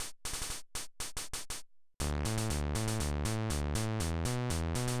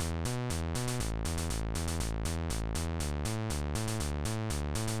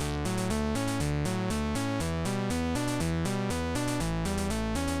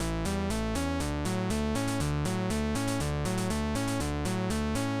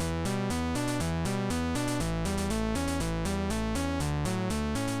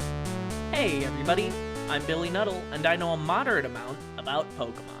Hey everybody, I'm Billy Nuttall, and I know a moderate amount about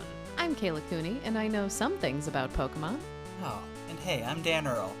Pokemon. I'm Kayla Cooney, and I know some things about Pokemon. Oh, and hey, I'm Dan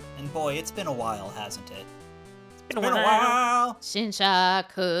Earl, and boy, it's been a while, hasn't it? It's been a while. Since I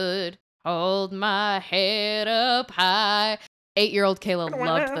could hold my head up high. 8-year-old Kayla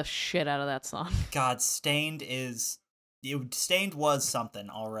loved the shit out of that song. God, Stained was something,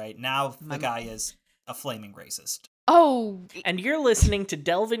 alright. Now the guy is a flaming racist. Oh! And you're listening to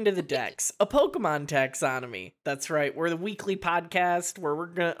Delve Into the Dex, a Pokemon taxonomy. That's right, we're the weekly podcast where we're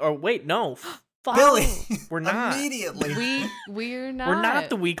gonna... Oh, wait, no. Fuck. Billy! We're not. Immediately. We're not. We're not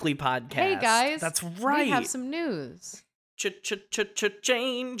the weekly podcast. Hey, guys. That's right. We have some news. Changes.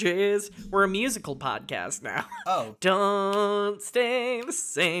 We're a musical podcast now. Oh. Don't stay the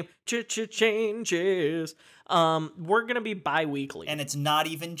same. Changes. We're gonna be bi-weekly. And it's not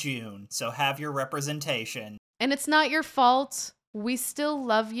even June, so have your representation. And it's not your fault. We still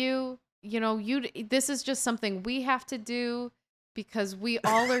love you. You know, this is just something we have to do because we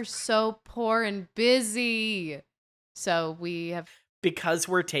all are so poor and busy. So we have... Because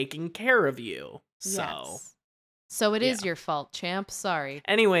we're taking care of you. So... Yes. So it is your fault, champ. Sorry.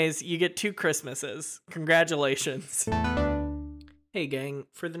 Anyways, you get 2 Christmases. Congratulations. Hey, gang.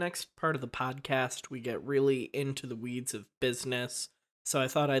 For the next part of the podcast, we get really into the weeds of business. So I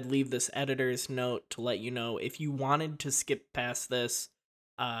thought I'd leave this editor's note to let you know if you wanted to skip past this,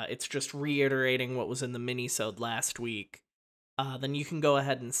 it's just reiterating what was in the mini-sode last week, then you can go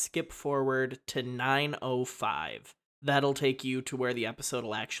ahead and skip forward to 9:05. That'll take you to where the episode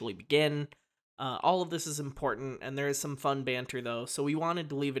will actually begin. All of this is important, and there is some fun banter, though, so we wanted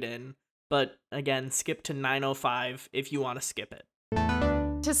to leave it in. But, again, skip to 9:05 if you want to skip it.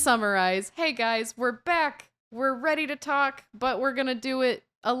 To summarize, hey guys, we're back. We're ready to talk, but we're going to do it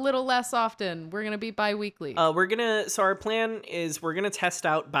a little less often. We're going to be bi-weekly. So our plan is we're going to test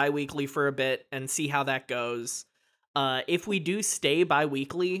out bi-weekly for a bit and see how that goes. If we do stay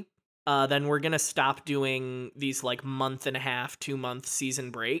bi-weekly, then we're going to stop doing these like month and a half, 2-month season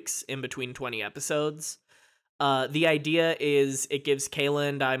breaks in between 20 episodes. The idea is it gives Kayla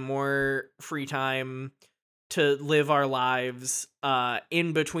and I more free time to live our lives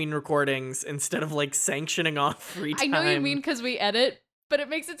in between recordings instead of like sanctioning off free time. I know you mean because we edit, but it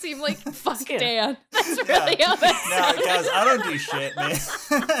makes it seem like fuck Dan. That's really how that No, guys, I don't do shit, man.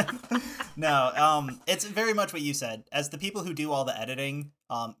 No, it's very much what you said. As the people who do all the editing,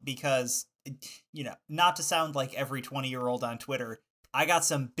 because, you know, not to sound like every 20-year-old on Twitter, I got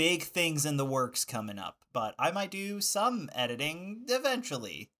some big things in the works coming up, but I might do some editing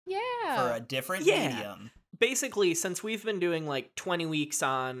eventually. Yeah. For a different medium. Basically, since we've been doing like 20 weeks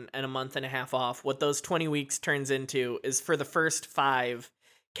on and a month and a half off, what those 20 weeks turns into is for the first 5,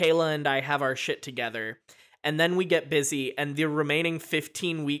 Kayla and I have our shit together, and then we get busy, and the remaining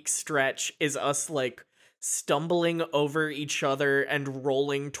 15-week stretch is us like stumbling over each other and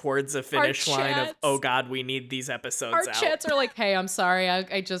rolling towards a finish line of, oh god, we need these episodes out. Our chats are like, hey, I'm sorry,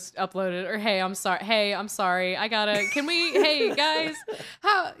 I just uploaded, or hey, I'm sorry, I gotta, can we, hey, guys,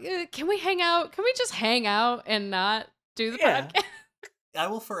 can we hang out? Can we just hang out and not do the podcast? I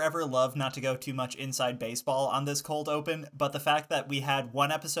will forever love not to go too much inside baseball on this cold open, but the fact that we had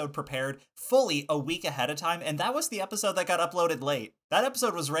one episode prepared fully a week ahead of time, and that was the episode that got uploaded late. That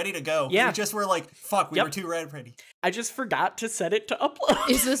episode was ready to go. Yeah. We just were like, fuck, we were too ready. I just forgot to set it to upload.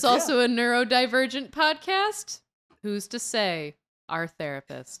 Is this also a neurodivergent podcast? Who's to say? Our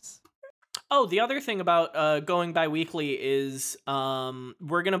therapists. Oh, the other thing about going bi-weekly is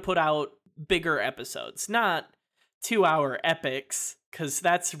we're going to put out bigger episodes, not 2-hour epics, because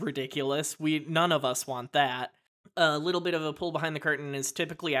that's ridiculous. None of us want that. A little bit of a pull behind the curtain is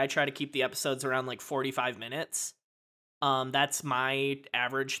typically I try to keep the episodes around like 45 minutes. That's my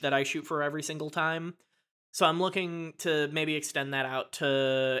average that I shoot for every single time. So I'm looking to maybe extend that out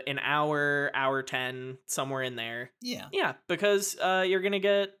to an hour 10, somewhere in there. Yeah. Yeah, because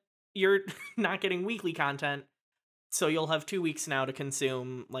you're not getting weekly content, so you'll have 2 weeks now to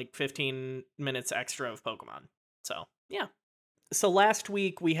consume like 15 minutes extra of Pokemon. So, yeah. So last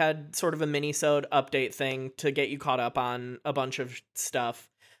week we had sort of a mini-sode update thing to get you caught up on a bunch of stuff.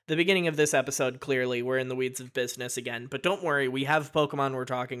 The beginning of this episode, clearly, we're in the weeds of business again, but don't worry, we have Pokemon we're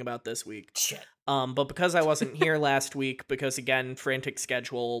talking about this week. Shit. But because I wasn't here last week, because again, frantic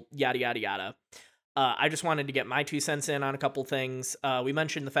schedule, yada yada yada, I just wanted to get my 2 cents in on a couple things. We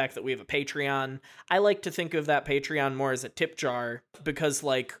mentioned the fact that we have a Patreon. I like to think of that Patreon more as a tip jar, because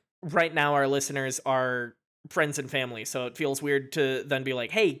like right now our listeners are friends and family, so it feels weird to then be like,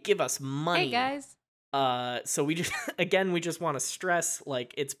 hey, give us money. Hey guys. So we just we just want to stress,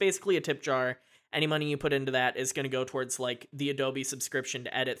 like, it's basically a tip jar. Any money you put into that is going to go towards like the Adobe subscription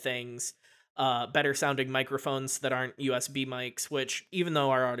to edit things, better sounding microphones that aren't USB mics, which even though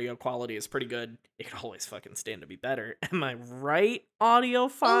our audio quality is pretty good, it could always fucking stand to be better. Am I right,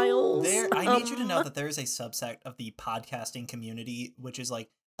 audiophiles? I need you to know that there is a subset of the podcasting community which is like,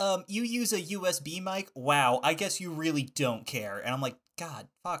 you use a USB mic? Wow, I guess you really don't care. And I'm like, God,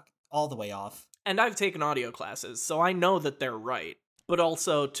 fuck, all the way off. And I've taken audio classes, so I know that they're right. But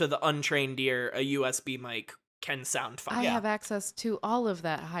also, to the untrained ear, a USB mic can sound fine. I have access to all of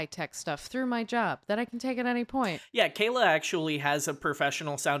that high-tech stuff through my job that I can take at any point. Yeah, Kayla actually has a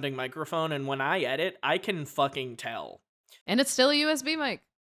professional sounding microphone, and when I edit, I can fucking tell. And it's still a USB mic.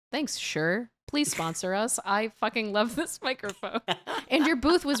 Thanks, Shure. Please sponsor us. I fucking love this microphone. And your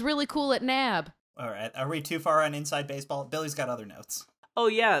booth was really cool at NAB. All right, are we too far on Inside Baseball? Billy's got other notes. Oh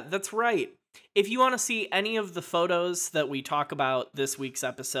yeah, that's right. If you want to see any of the photos that we talk about this week's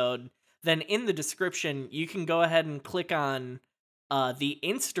episode, then in the description, you can go ahead and click on the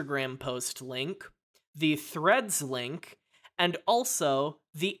Instagram post link, the Threads link, and also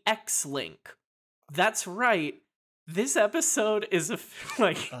the X link. That's right. This episode is in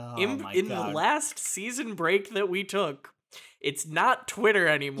the last season break that we took. It's not Twitter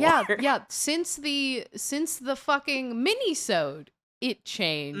anymore. Yeah. Since the fucking mini-sode, it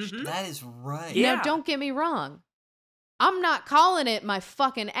changed. Mm-hmm. That is right. Yeah. Now, don't get me wrong. I'm not calling it my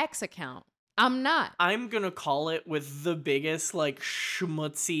fucking X account. I'm not. I'm gonna call it with the biggest, like,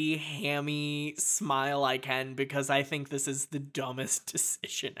 schmutzy, hammy smile I can, because I think this is the dumbest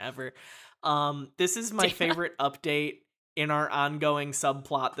decision ever. This is my favorite update in our ongoing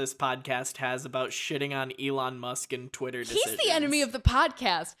subplot this podcast has about shitting on Elon Musk and Twitter decisions. He's the enemy of the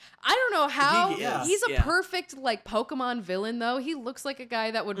podcast. I don't know how. He's a perfect, like, Pokemon villain, though. He looks like a guy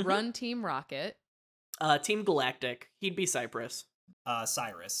that would run Team Rocket. Team Galactic. He'd be Cypress.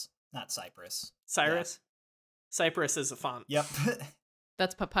 Cyrus, not Cypress. Cyrus? Yeah. Cypress is a font. Yep.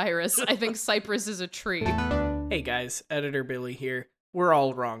 That's Papyrus. I think Cypress is a tree. Hey guys, Editor Billy here. We're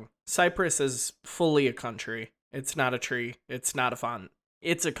all wrong. Cyprus is fully a country. It's not a tree. It's not a font.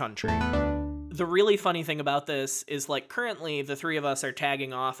 It's a country. The really funny thing about this is, like, currently the three of us are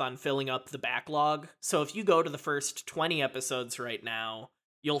tagging off on filling up the backlog. So if you go to the first 20 episodes right now,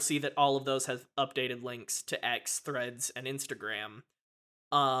 you'll see that all of those have updated links to X, Threads, and Instagram.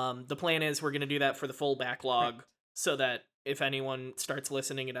 The plan is we're going to do that for the full backlog, so that if anyone starts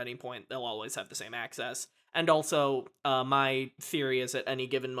listening at any point, they'll always have the same access. And also, my theory is at any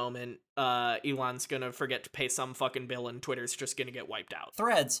given moment, Elon's going to forget to pay some fucking bill and Twitter's just going to get wiped out.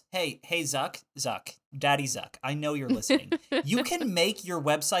 Threads. Hey, Zuck, Daddy Zuck, I know you're listening. You can make your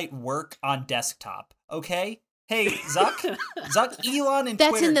website work on desktop, okay? Hey, Zuck, Elon and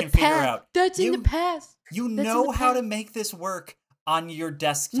Twitter can figure out. That's in the past. You know how to make this work on your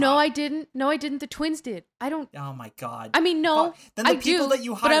desktop. No, I didn't. The twins did. I don't. Oh my God. I mean, no, then the people that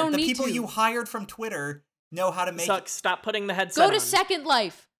you hired, you hired from Twitter know how to make Zuck, stop putting the headset on. Go to Second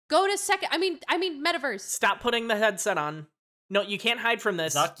Life. I mean Metaverse. Stop putting the headset on. No, you can't hide from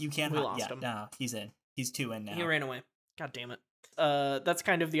this. Zuck, you can't We hide. lost him. No, he's in. He's 2 in now. He ran away. God damn it. That's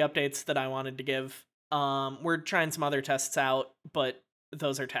kind of the updates that I wanted to give. We're trying some other tests out, but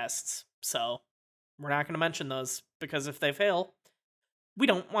those are tests, so we're not going to mention those, because if they fail, we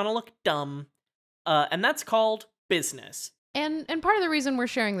don't want to look dumb. And that's called business. And part of the reason we're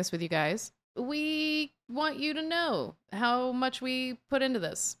sharing this with you guys, we want you to know how much we put into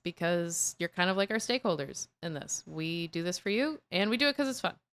this, because you're kind of like our stakeholders in this. We do this for you, and we do it because it's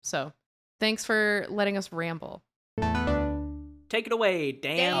fun. So thanks for letting us ramble. Take it away,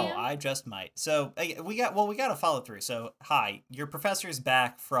 Dan. Oh, I just might. So we got to follow through. So hi, your professor's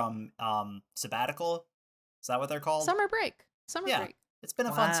back from sabbatical. Is that what they're called? Summer break. Break. It's been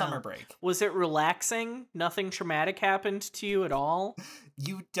a fun summer break. Was it relaxing? Nothing traumatic happened to you at all?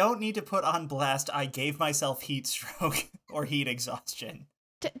 You don't need to put on blast, I gave myself heat stroke or heat exhaustion.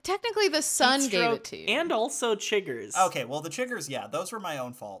 Technically, the sun gave it to you. And also chiggers. Okay, well, the chiggers, yeah, those were my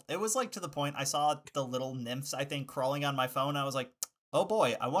own fault. It was, like, to the point I saw the little nymphs, I think, crawling on my phone. I was like, oh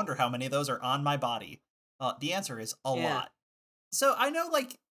boy, I wonder how many of those are on my body. The answer is a lot. So I know,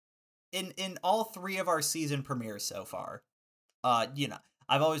 like, in all 3 of our season premieres so far,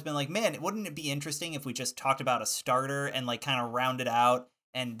 I've always been like, man, wouldn't it be interesting if we just talked about a starter and, like, kind of round it out,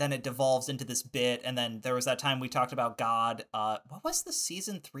 and then it devolves into this bit, and then there was that time we talked about God. What was the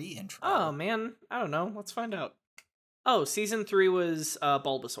season 3 intro? Oh, man, I don't know. Let's find out. Oh, season 3 was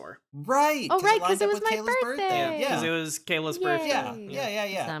Bulbasaur. Right. Oh, right, because it was my Kayla's birthday. Yeah, because it was Kayla's birthday. Yeah.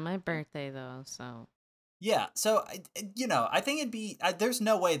 It's not my birthday, though, so... Yeah, so, I think it'd be... there's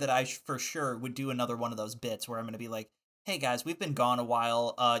no way that I for sure would do another one of those bits where I'm going to be like, hey guys, we've been gone a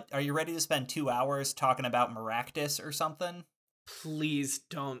while. Are you ready to spend 2 hours talking about Maractus or something? Please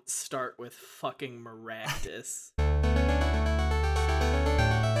don't start with fucking Maractus.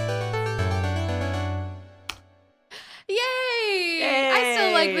 Yay! I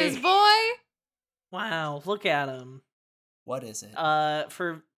still like this boy. Wow, look at him. What is it?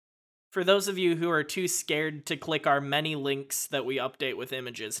 For those of you who are too scared to click our many links that we update with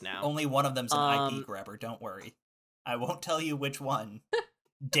images now. Only one of them's an IP grabber, don't worry. I won't tell you which one.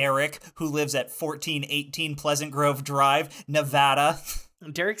 Derek, who lives at 1418 Pleasant Grove Drive, Nevada.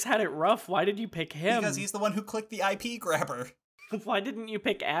 Derek's had it rough. Why did you pick him? Because he's the one who clicked the IP grabber. Why didn't you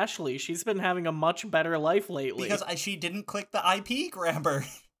pick Ashley? She's been having a much better life lately. Because she didn't click the IP grabber.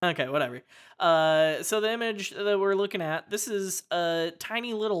 Okay, whatever. So the image that we're looking at, this is a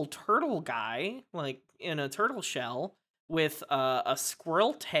tiny little turtle guy, like in a turtle shell, with a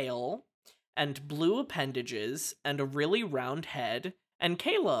squirrel tail and blue appendages and a really round head. And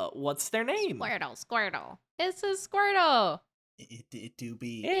Kayla, what's their name? Squirtle. It's a Squirtle. It do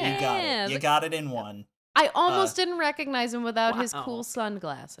be. Yeah. You got it. You got it in one. I almost didn't recognize him without his Wow. cool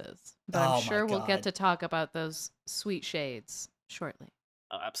sunglasses. But Oh I'm my sure we'll get God. to talk about those sweet shades shortly.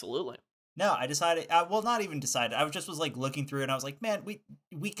 Oh, absolutely. No, I decided. Well, not even decided. I was like looking through, and I was like, man,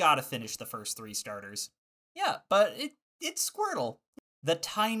 we gotta finish the first 3 starters. Yeah, but it's Squirtle, the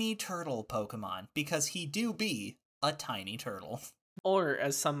tiny turtle Pokemon, because he do be a tiny turtle. Or,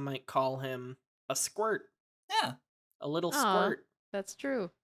 as some might call him, a squirt. Yeah. A little Aw. squirt. That's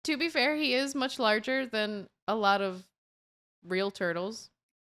true. To be fair, he is much larger than a lot of real turtles.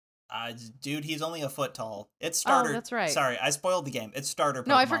 Dude, he's only a foot tall. It's starter. Oh, that's right. Sorry, I spoiled the game. It's starter Pokemon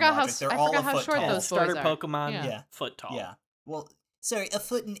No, I forgot logic. They're I all forgot a how foot short tall. those Starter boys are. Pokemon, Yeah. foot tall. Yeah. Well, sorry, a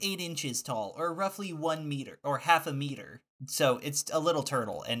foot and 8 inches tall, or roughly 1 meter, or half a meter. So it's a little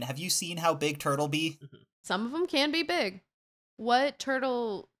turtle. And have you seen how big Turtle be? Some of them can be big. What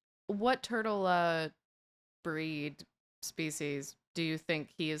turtle breed species do you think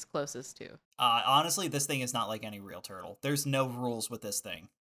he is closest to? Honestly, this thing is not like any real turtle. There's no rules with this thing.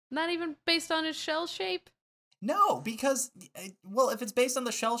 Not even based on his shell shape? No, because, well, if it's based on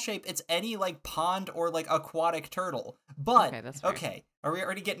the shell shape, it's any, like, pond or, like, aquatic turtle. But, Okay, that's fair. okay, are we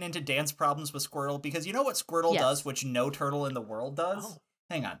already getting into dance problems with Squirtle? Because you know what Squirtle Yes. does, which no turtle in the world does? Oh.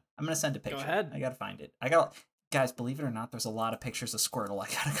 Hang on, I'm gonna send a picture. ahead. I gotta find it. Guys, believe it or not, there's a lot of pictures of Squirtle I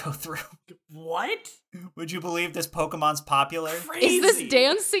gotta go through. What? Would you believe this Pokemon's popular? Crazy. Is this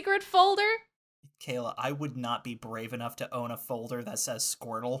Dan's secret folder? Kayla, I would not be brave enough to own a folder that says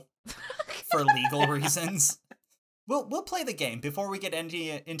Squirtle for legal reasons. We'll play the game before we get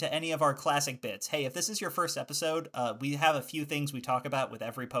into any of our classic bits. Hey, if this is your first episode, we have a few things we talk about with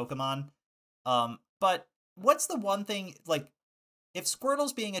every Pokemon. But what's the one thing, like, if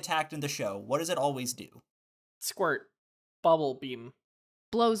Squirtle's being attacked in the show, what does it always do? Squirt. Bubble beam.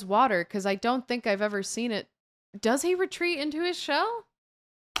 Blows water, because I don't think I've ever seen it. Does he retreat into his shell?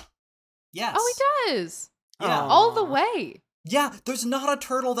 Yes. Oh, he does. Yeah. All the way. Yeah, there's not a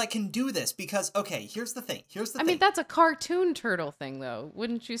turtle that can do this because, okay, here's the thing. I mean, that's a cartoon turtle thing, though,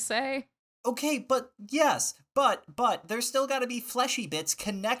 wouldn't you say? Okay, but yes, but there's still got to be fleshy bits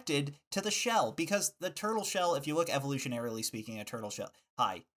connected to the shell because the turtle shell, if you look evolutionarily speaking, a turtle shell.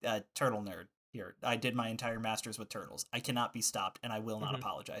 Hi, turtle nerd here. I did my entire masters with turtles. I cannot be stopped, and I will not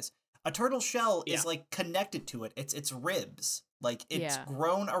apologize. A turtle shell is like connected to it. It's ribs, like it's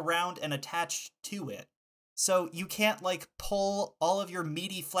grown around and attached to it. So you can't like pull all of your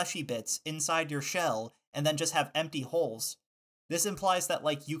meaty fleshy bits inside your shell and then just have empty holes. This implies that,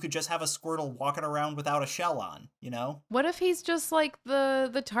 like, you could just have a Squirtle walking around without a shell on, you know? What if he's just like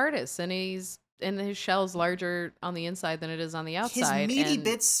the TARDIS and his shell's larger on the inside than it is on the outside? His meaty and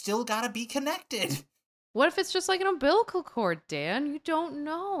bits still gotta be connected. What if it's just like an umbilical cord, Dan? You don't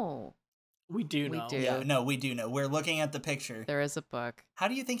know. We do know. do. Yeah, no, we do know. We're looking at the picture. There is a book. How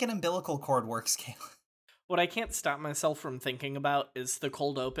do you think an umbilical cord works, Kayla? What I can't stop myself from thinking about is the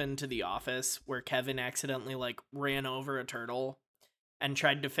cold open to The Office where Kevin accidentally, like, ran over a turtle and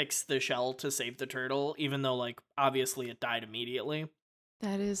tried to fix the shell to save the turtle, even though, like, obviously it died immediately.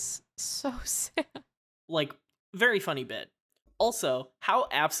 That is so sad. Like, very funny bit. Also, how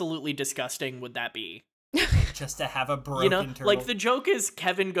absolutely disgusting would that be? Just to have a broken turtle. Like, the joke is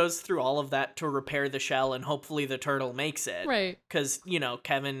Kevin goes through all of that to repair the shell and hopefully the turtle makes it. Right. Because,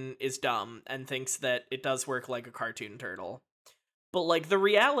 Kevin is dumb and thinks that it does work like a cartoon turtle. But, like, the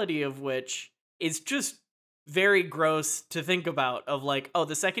reality of which is just very gross to think about, of like, oh,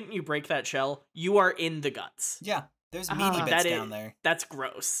 the second you break that shell, you are in the guts. Yeah, there's meaty bits down is, there. That's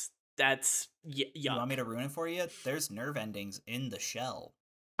gross. That's yuck. You want me to ruin it for you? There's nerve endings in the shell.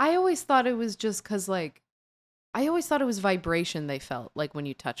 I always thought it was just because, like, I always thought it was vibration they felt, like, when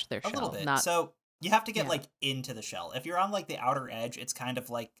you touched their shell. A little bit. Not... So, You have to get Yeah. like into the shell. If you're on like the outer edge, it's kind of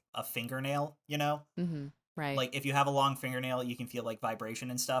like a fingernail, you know? Mm-hmm. Right. Like if you have a long fingernail, you can feel like vibration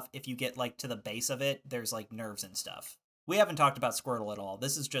and stuff. If you get like to the base of it, there's like nerves and stuff. We haven't talked about Squirtle at all.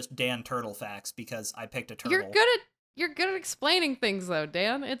 This is just Dan Turtle facts because I picked a turtle. You're good at explaining things though,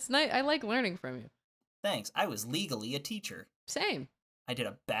 Dan. It's nice. I like learning from you. Thanks. I was legally a teacher. Same. I did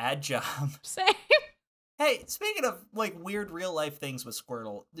a bad job. Same. Hey, speaking of like weird real life things with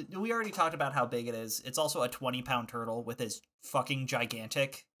Squirtle, we already talked about how big it is. It's also a 20-pound turtle with his fucking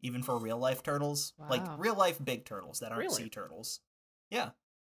gigantic, even for real life turtles. Like Wow. real life big turtles that aren't Really? sea turtles. Yeah.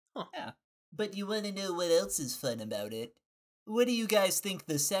 Huh. Yeah. But you want to know what else is fun about it? What do you guys think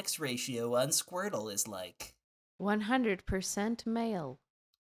the sex ratio on Squirtle is like? 100% male.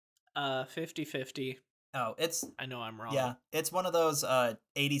 50-50. Oh, it's I know I'm wrong. yeah, it's one of those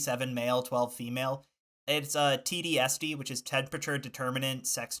 87 male, 12 female. It's TDSD, which is temperature dependent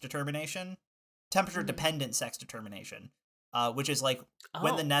sex determination, which is like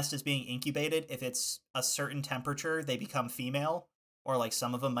when the Oh. nest is being incubated, if it's a certain temperature, they become female, or like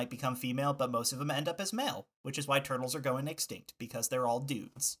some of them might become female, but most of them end up as male, which is why turtles are going extinct because they're all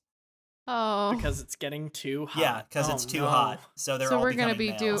dudes. Oh. Because it's getting too hot. Yeah, because Oh, it's too no. hot, so they're So all we're gonna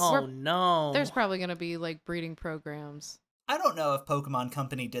becoming be males. Oh we're- no. There's probably going to be like breeding programs. I don't know if Pokemon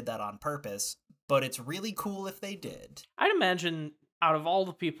Company did that on purpose, but it's really cool if they did. I'd imagine out of all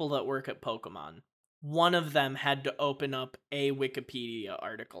the people that work at Pokemon, one of them had to open up a Wikipedia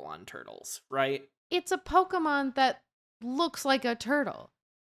article on turtles, right? It's a Pokemon that looks like a turtle.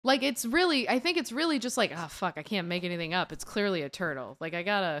 Like I think it's really just like, oh fuck, I can't make anything up. It's clearly a turtle. Like I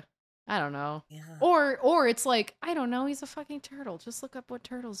don't know. Yeah. Or it's like, I don't know, he's a fucking turtle. Just look up what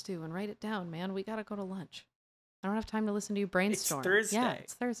turtles do and write it down, man. We gotta go to lunch. I don't have time to listen to you brainstorm. Thursday. Yeah,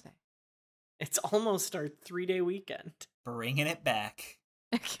 it's Thursday. It's almost our 3-day weekend. Bringing it back.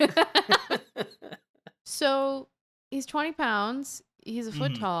 So he's 20 pounds. He's a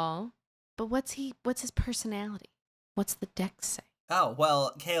foot Mhm. tall. But what's his personality? What's the dex say? Oh,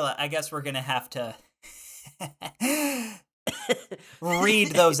 well, Kayla, I guess we're gonna have to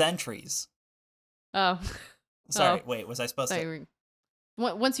read those entries. Oh, Sorry, Oh. wait, was I supposed thought to? you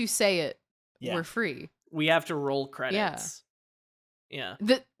were- once you say it, Yeah. we're free. We have to roll credits. Yeah.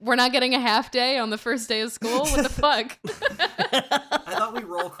 We're not getting a half day on the first day of school? What the fuck? I thought we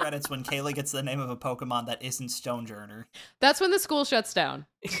roll credits when Kayla gets the name of a Pokemon that isn't Stonejourner. That's when the school shuts down.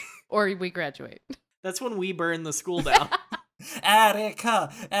 Or we graduate. That's when we burn the school down.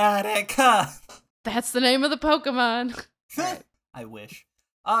 Attica! Attica! That's the name of the Pokemon. I wish.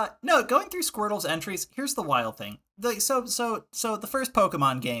 No, going through Squirtle's entries, here's the wild thing. So the first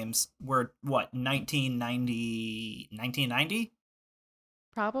Pokemon games were, what, 1990?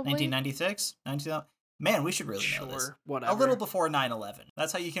 Probably. 1996? 19... Man, we should really know this. Sure, whatever. A little before 9/11.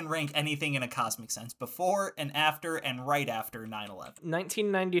 That's how you can rank anything in a cosmic sense. Before and after and right after 9/11.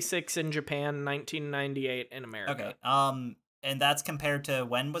 1996 in Japan, 1998 in America. Okay. And that's compared to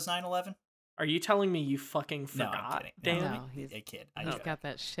when was 9/11? Are you telling me you fucking No, I'm forgot, kidding. Dan? No, he's- A kid. He's got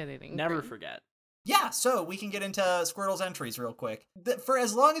that shit-eating. Never brain. forget. Yeah, so we can get into Squirtle's entries real quick. For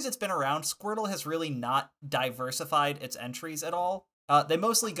as long as it's been around, Squirtle has really not diversified its entries at all. They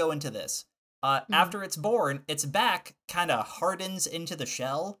mostly go into this. After it's born, its back kind of hardens into the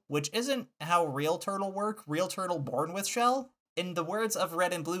shell, which isn't how real turtle work. Real turtle born with shell. In the words of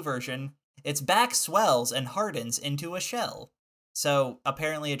Red and Blue version, its back swells and hardens into a shell. So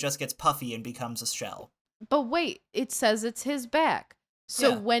apparently it just gets puffy and becomes a shell. But wait, it says it's his back. So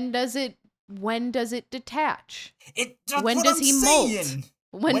Yeah. when does it detach? That's When what does I'm he molt? saying.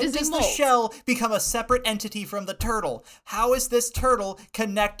 When does he the molt? shell become a separate entity from the turtle? How is this turtle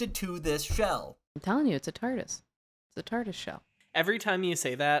connected to this shell? I'm telling you, it's a TARDIS. It's a TARDIS shell. Every time you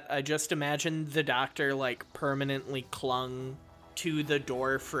say that, I just imagine the doctor like permanently clung to the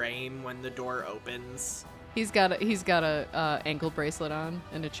door frame when the door opens. He's got a ankle bracelet on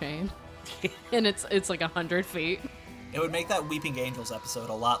and a chain, and it's like 100 feet. It would make that Weeping Angels episode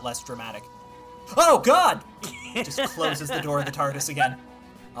a lot less dramatic. Oh, God! Just closes the door of the TARDIS again.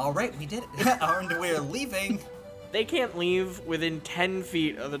 All right, we did it. And we're leaving. They can't leave within 10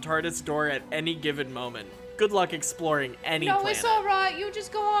 feet of the TARDIS door at any given moment. Good luck exploring any No, planet. it's all right. You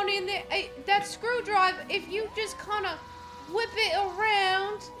just go on in there. That screwdriver, if you just kind of whip it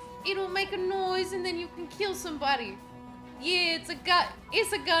around, it'll make a noise, and then you can kill somebody. Yeah, it's a gun.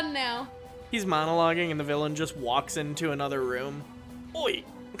 It's a gun now. He's monologuing and the villain just walks into another room. Oi!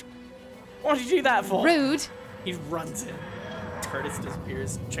 What did you do that for? Rude. He runs in. TARDIS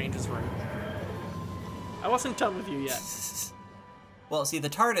disappears, changes room. I wasn't done with you yet. Well, see, the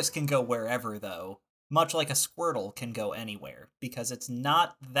TARDIS can go wherever, though. much like a Squirtle can go anywhere, because it's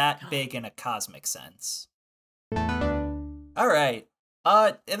not that big in a cosmic sense. Alright.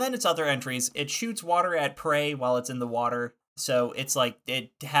 And then its other entries. It shoots water at prey while it's in the water. So it's like,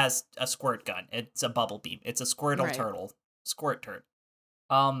 it has a squirt gun. It's a bubble beam. It's a Squirtle turtle. Squirt turd.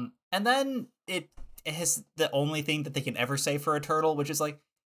 And then it has the only thing that they can ever say for a turtle, which is like,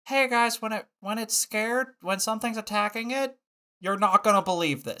 hey guys, when it's scared, when something's attacking it, you're not gonna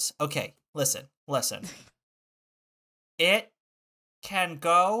believe this. Okay, listen. It can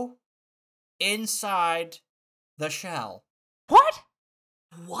go inside the shell. What?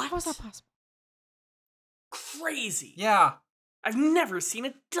 What? How is that possible? Crazy. Yeah. I've never seen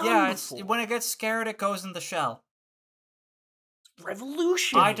it done before. When it gets scared, it goes in the shell.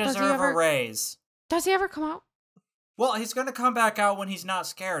 Revolution. I deserve a raise. Does he ever come out? Well, he's gonna come back out when he's not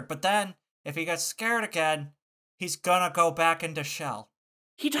scared, but then, if he gets scared again, he's gonna go back into shell.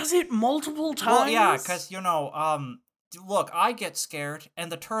 He does it multiple times? Well, yeah, because, look, I get scared,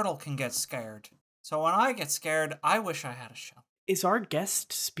 and the turtle can get scared. So when I get scared, I wish I had a shell. Is our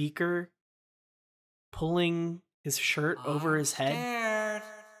guest speaker pulling his shirt over his head? Scared.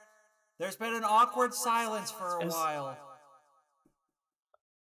 There's been an awkward silence for a while.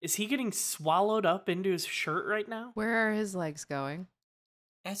 Is he getting swallowed up into his shirt right now? Where are his legs going?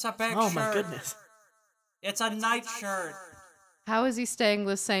 It's a big shirt. Oh my goodness. It's a night shirt. How is he staying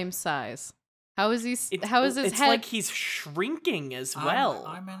the same size? How is his It's head? like he's shrinking as well.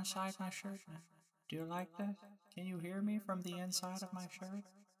 I'm inside my shirt now. Do you like this? Can you hear me from the inside of my shirt?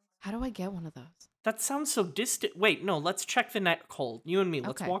 How do I get one of those? That sounds so distant. Wait, no, let's check the neck hole. You and me,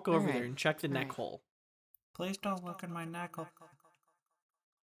 let's Okay, walk over alright, there and check the neck alright. hole. Please don't look in my neck hole.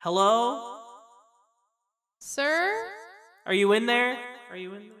 Hello? Sir? Are you in there? Are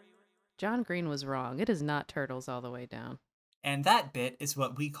you in there? John Green was wrong. It is not turtles all the way down. And that bit is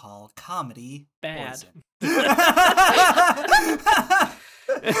what we call comedy Bad. poison.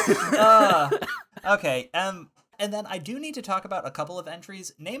 Okay, and then I do need to talk about a couple of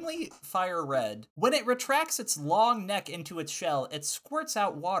entries, namely Fire Red. When it retracts its long neck into its shell, it squirts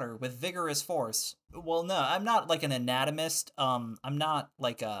out water with vigorous force. Well, no, I'm not like an anatomist. I'm not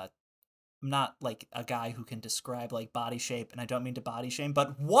like a guy who can describe like body shape, and I don't mean to body shame,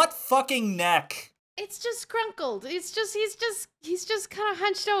 but what fucking neck? It's just crunkled. He's just kind of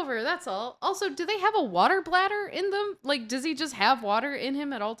hunched over. That's all. Also, do they have a water bladder in them? Like, does he just have water in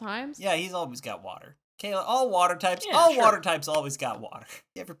him at all times? Yeah, he's always got water. Kayla, all water types always got water.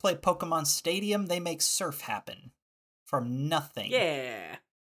 You ever play Pokemon Stadium? They make surf happen from nothing. Yeah.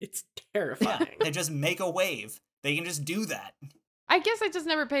 It's terrifying. They just make a wave. They can just do that. I guess I just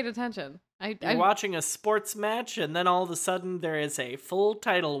never paid attention. You're watching a sports match, and then all of a sudden there is a full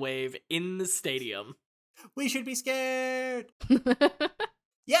tidal wave in the stadium. We should be scared.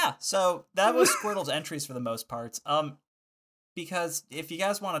 Yeah, so that was Squirtle's entries for the most parts. Because if you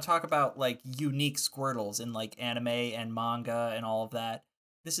guys want to talk about like unique Squirtles in like anime and manga and all of that,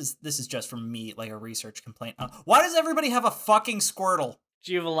 this is just from me, like a research complaint. Why does everybody have a fucking Squirtle?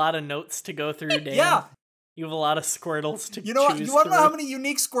 Do you have a lot of notes to go through, Dan? Yeah. You have a lot of Squirtles to You know what? choose You want to know through? how many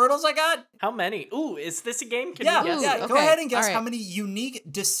unique Squirtles I got? How many? Ooh, is this a game? Can Yeah, we guess? yeah. Okay, Go ahead and guess all right. how many unique,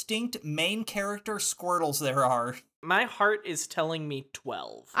 distinct main character Squirtles there are. My heart is telling me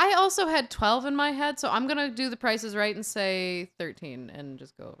 12. I also had 12 in my head, so I'm going to do the prices right and say 13 and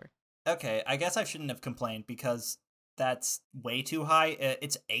just go over. Okay, I guess I shouldn't have complained because that's way too high.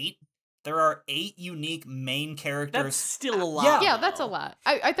 It's 8. There are 8 unique main characters. That's still a lot. Yeah. Yeah, that's a lot.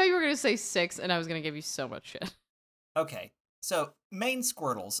 I thought you were going to say 6, and I was going to give you so much shit. Okay, so main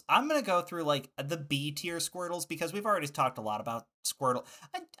Squirtles. I'm going to go through like the B tier Squirtles because we've already talked a lot about Squirtle.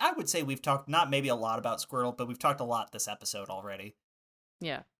 I would say we've talked not maybe a lot about Squirtle, but we've talked a lot this episode already.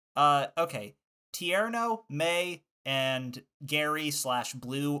 Yeah. Okay. Tierno, May, and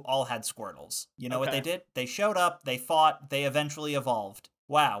Gary/Blue all had Squirtles. You know what they Okay. did? They showed up, they fought, they eventually evolved.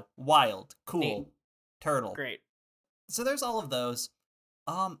 Wow. Wild. Cool. Neat. Turtle. Great. So there's all of those.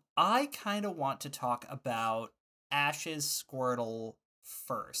 I kind of want to talk about Ash's Squirtle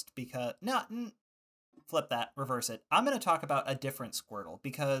first because flip that, reverse it. I'm going to talk about a different Squirtle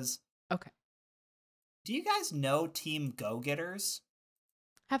because Okay. do you guys know Team Go-Getters?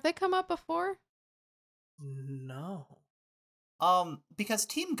 Have they come up before? No. Because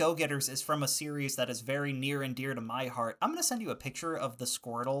Team Go-Getters is from a series that is very near and dear to my heart. I'm going to send you a picture of the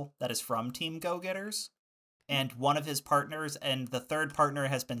Squirtle that is from Team Go-Getters and one of his partners, and the third partner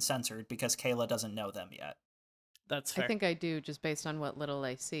has been censored because Kayla doesn't know them yet. That's fair. I think I do, just based on what little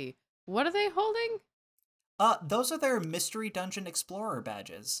I see. What are they holding? Those are their Mystery Dungeon Explorer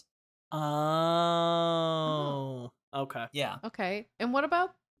badges. Oh. Okay. Yeah. Okay. And what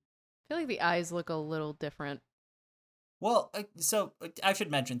about feel like the eyes look a little different. Well, so I should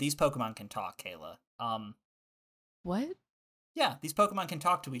mention these Pokemon can talk, Kayla. What? Yeah, these Pokemon can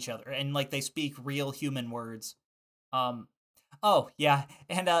talk to each other, and like they speak real human words. Oh yeah,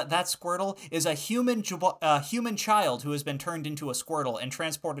 and that Squirtle is a human child who has been turned into a Squirtle and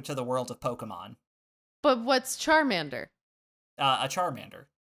transported to the world of Pokemon. But what's Charmander? A Charmander.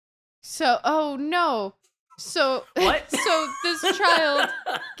 So, oh no. So, What? So this child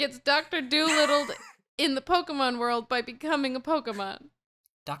gets Dr. Doolittle in the Pokemon world by becoming a Pokemon.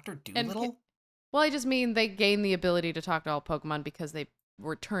 Dr. Doolittle? Well, I just mean they gain the ability to talk to all Pokemon because they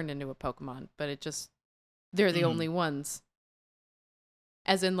were turned into a Pokemon, but they're the only ones.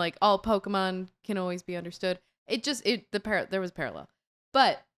 As in, like, all Pokemon can always be understood. There was parallel.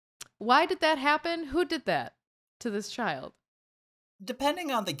 But why did that happen? Who did that to this child?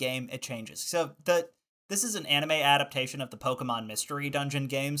 Depending on the game, it changes. So this is an anime adaptation of the Pokemon Mystery Dungeon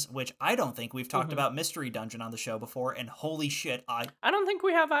games, which I don't think we've talked about Mystery Dungeon on the show before, and holy shit, I don't think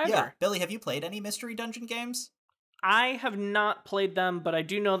we have either. Yeah, Billy, have you played any Mystery Dungeon games? I have not played them, but I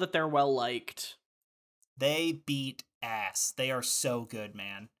do know that they're well liked. They beat ass. They are so good,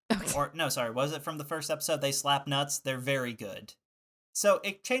 man. Okay. Or no, sorry, was it from the first episode? They slap nuts. They're very good. So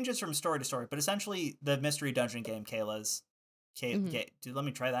it changes from story to story, but essentially the Mystery Dungeon game, dude, let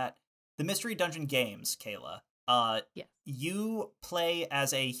me try that. The Mystery Dungeon games, Kayla. Yes. You play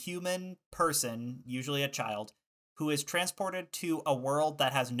as a human person, usually a child, who is transported to a world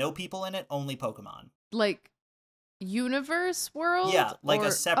that has no people in it, only Pokemon. Like universe world? Yeah, like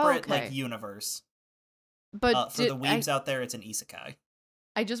a separate okay. like universe. But for the weebs out there, it's an isekai.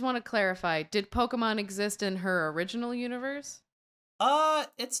 I just want to clarify, did Pokemon exist in her original universe?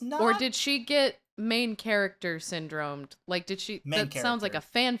 It's not. Or did she get main character syndromed? Like, did she? Sounds like a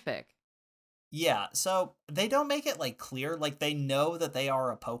fanfic. Yeah, so they don't make it like clear. Like they know that they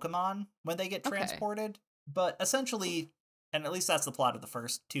are a Pokemon when they get transported, but essentially, and at least that's the plot of the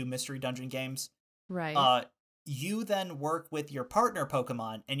first two Mystery Dungeon games. Right. You then work with your partner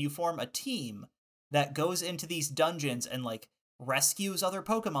Pokemon, and you form a team that goes into these dungeons and like rescues other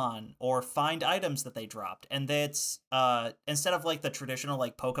Pokemon or find items that they dropped. And that's instead of like the traditional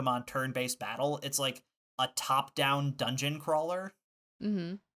like Pokemon turn-based battle, it's like a top-down dungeon crawler.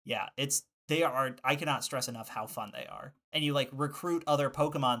 Mm-hmm. Yeah, I cannot stress enough how fun they are. And you like recruit other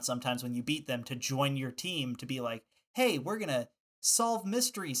Pokemon sometimes when you beat them to join your team to be like, hey, we're gonna solve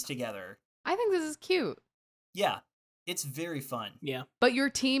mysteries together. I think this is cute. Yeah, it's very fun. Yeah. But your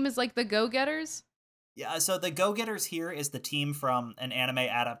team is like the go-getters? Yeah, so the Go-Getters here is the team from an anime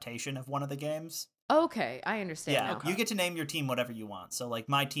adaptation of one of the games. Okay, I understand. Yeah, Okay. you get to name your team whatever you want. So, like,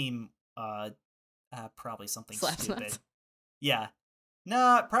 my team, probably something Slaps stupid. nuts. Yeah.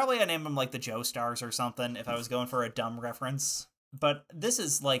 Nah, probably I named them, like, the Joestars or something if I was going for a dumb reference. But this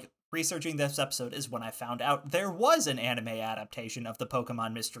is, like, researching this episode is when I found out there was an anime adaptation of the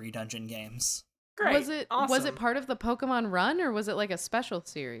Pokemon Mystery Dungeon games. Great. Was it Awesome. part of the Pokemon Run, or was it like a special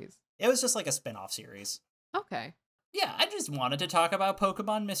series? It was just, like, a spin-off series. Okay. Yeah, I just wanted to talk about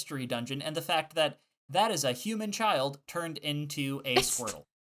Pokemon Mystery Dungeon and the fact that is a human child turned into a Squirtle.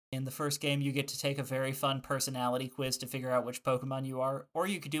 In the first game, you get to take a very fun personality quiz to figure out which Pokemon you are, or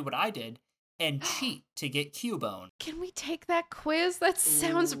you could do what I did and cheat to get Cubone. Can we take that quiz? That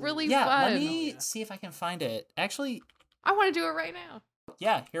sounds really Yeah, fun. let me see if I can find it. Actually, I want to do it right now.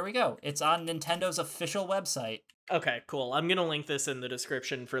 yeah, here we go. It's on Nintendo's official website. Okay, cool. I'm gonna link this in the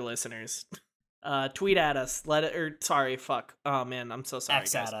description for listeners. Tweet at us. Oh man, I'm so sorry.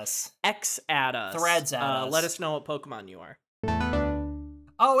 X guys. at us. X at us. Threads at us. Let us know what Pokemon you are.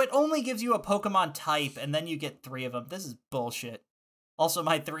 Oh, it only gives you a Pokemon type, and then you get 3 of them. This is bullshit. Also,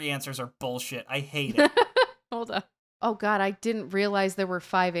 my 3 answers are bullshit. I hate it. Hold on. Oh god, I didn't realize there were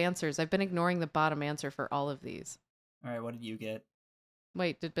 5 answers. I've been ignoring the bottom answer for all of these. All right, what did you get?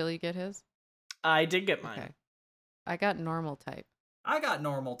 Wait, did Billy get his? I did get mine. Okay. I got normal type. I got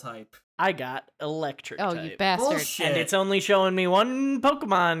normal type. I got electric Oh, type. you bastard. Bullshit. And it's only showing me one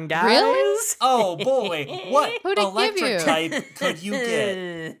Pokemon, guys. Really? Oh boy, what Who'd it give electric you? type could you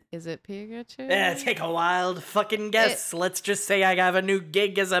get? Is it Pikachu? Take a wild fucking guess. Let's just say I have a new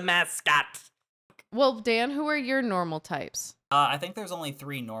gig as a mascot. Well, Dan, who are your normal types? I think there's only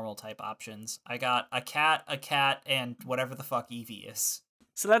 3 normal type options. I got a cat, and whatever the fuck Eevee is.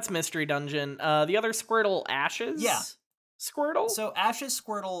 So that's Mystery Dungeon. The other Squirtle, Ashes? Yeah. Squirtle? So Ash's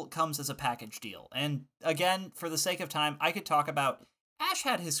Squirtle comes as a package deal. And again, for the sake of time, I could talk about Ash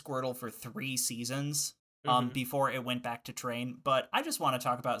had his Squirtle for 3 seasons before it went back to train. But I just want to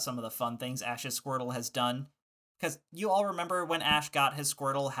talk about some of the fun things Ash's Squirtle has done. Because you all remember when Ash got his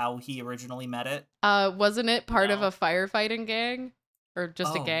Squirtle, how he originally met it? Wasn't it part of No. a firefighting gang? or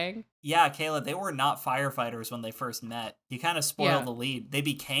just a Oh. gang? Yeah, Kayla, they were not firefighters when they first met. You kind of spoiled Yeah. the lead. They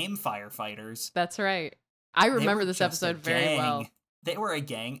became firefighters. That's right. I They remember were this just a episode very well. gang. They were a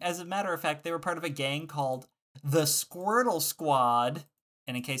gang. As a matter of fact, they were part of a gang called the Squirtle Squad.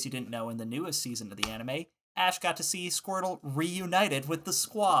 And in case you didn't know, in the newest season of the anime, Ash got to see Squirtle reunited with the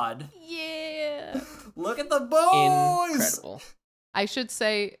squad. Yeah. Look at the boys! Incredible. I should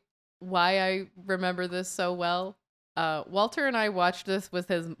say why I remember this so well. Walter and I watched this with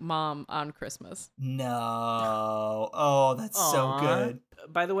his mom on Christmas. No. Oh, that's so Aw. good.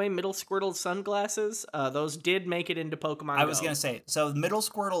 By the way, Middle Squirtle's sunglasses, those did make it into Pokemon I was Go. going to say, so Middle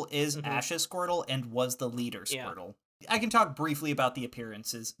Squirtle is Mhm. Ash's Squirtle and was the leader Yeah. Squirtle. I can talk briefly about the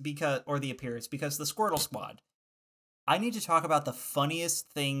appearance because the Squirtle Squad. I need to talk about the funniest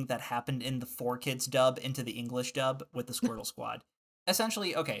thing that happened in the 4Kids dub into the English dub with the Squirtle Squad.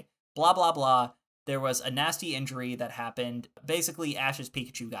 Essentially, okay, blah, blah, blah. There was a nasty injury that happened. Basically, Ash's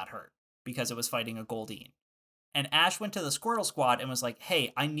Pikachu got hurt because it was fighting a Goldeen. And Ash went to the Squirtle Squad and was like,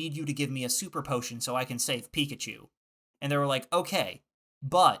 hey, I need you to give me a super potion so I can save Pikachu. And they were like, okay,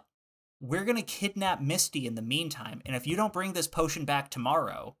 but we're going to kidnap Misty in the meantime. And if you don't bring this potion back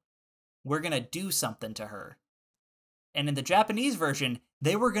tomorrow, we're going to do something to her. And in the Japanese version,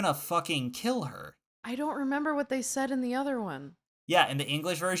 they were going to fucking kill her. I don't remember what they said in the other one. Yeah, in the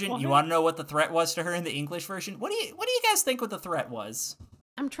English version, What? you want to know what the threat was to her in the English version? What do you guys think what the threat was?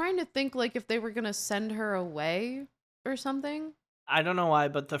 I'm trying to think like if they were going to send her away or something. I don't know why,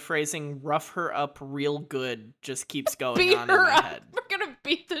 but the phrasing "rough her up real good" just keeps going Beat on in her my up. head. We're going to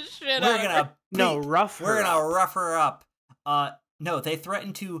beat the shit We're out of her. gonna No, beat- rough her We're gonna up. rough her up. No, they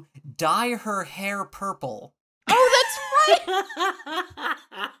threatened to dye her hair purple. Oh, that's right.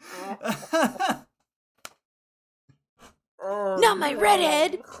 Not my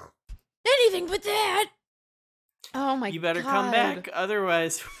redhead. Anything but that. Oh my god. You better come back,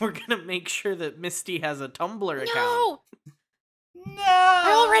 otherwise we're gonna make sure that Misty has a Tumblr account. No, No!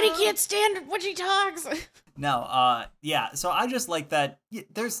 I already can't stand when she talks. No, yeah, so I just like that.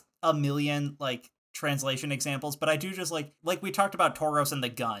 There's a million, like, translation examples, but I do just like we talked about Tauros and the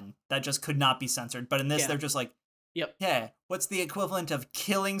gun. That just could not be censored. But in this, Yeah. they're just like, Yep. yeah, what's the equivalent of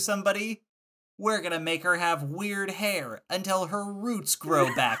killing somebody? We're gonna make her have weird hair until her roots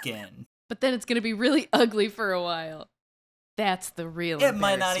grow back in. But then it's going to be really ugly for a while. That's the real It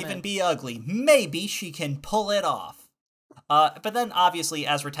might not even embarrassment. be ugly. Maybe she can pull it off. But then, obviously,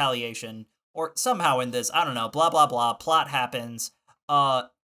 as retaliation, or somehow in this, I don't know, blah, blah, blah, plot happens,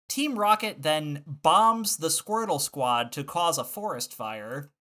 Team Rocket then bombs the Squirtle Squad to cause a forest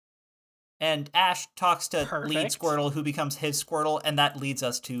fire. And Ash talks to lead Perfect. Squirtle, who becomes his Squirtle, and that leads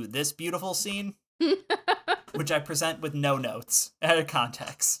us to this beautiful scene, which I present with no notes out of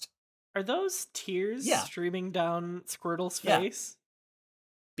context. Are those tears Yeah. streaming down Squirtle's Yeah. face?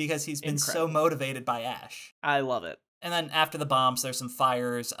 Because he's been so Incredible. motivated by Ash. I love it. And then after the bombs, there's some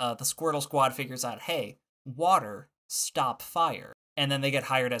fires. The Squirtle Squad figures out, hey, water, stop fire. And then they get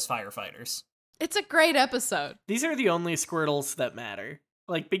hired as firefighters. It's a great episode. These are the only Squirtles that matter.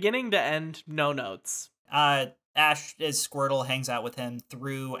 Like, beginning to end, no notes. Ash as Squirtle hangs out with him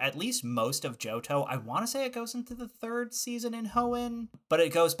through at least most of Johto. I want to say it goes into the 3rd season in Hoenn, but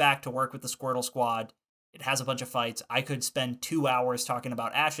it goes back to work with the Squirtle Squad. It has a bunch of fights. I could spend 2 hours talking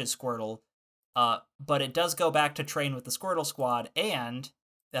about Ash's Squirtle, but it does go back to train with the Squirtle Squad, and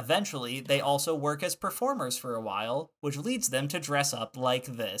eventually they also work as performers for a while, which leads them to dress up like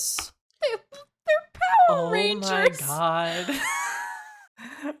this. They're Power Rangers. Oh my god.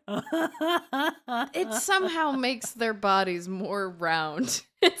 It somehow makes their bodies more round.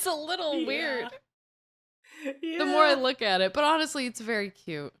 It's a little weird the more I look at it, but honestly, it's very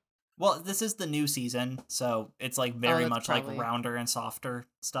cute. Well, this is the new season, so it's like very that's much probably- like rounder and softer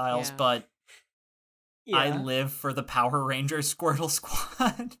styles, Yeah. but I Yeah. live for the Power Rangers Squirtle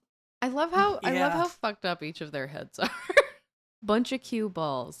Squad. I love how Yeah. fucked up each of their heads are. Bunch of cue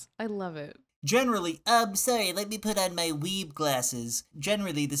balls. I love it. Generally, sorry, let me put on my weeb glasses.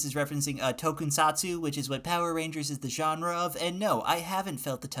 Generally, this is referencing tokusatsu, which is what Power Rangers is the genre of, and no, I haven't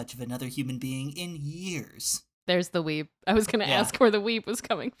felt the touch of another human being in years. There's the weep. I was gonna Yeah. ask where the weep was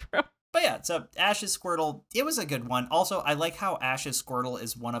coming from. But yeah, so Ash's Squirtle, it was a good one. Also, I like how Ash's Squirtle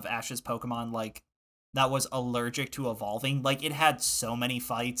is one of Ash's Pokemon, like, that was allergic to evolving. Like, it had so many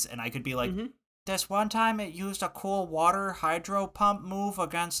fights, and I could be like, Mhm. this one time it used a cool water hydro pump move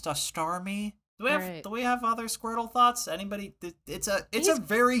against a Starmie. Right. Do we have other Squirtle thoughts? Anybody? It's a He's-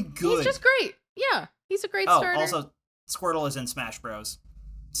 very good. He's just great. Yeah, he's a great Oh, starter. also, Squirtle is in Smash Bros.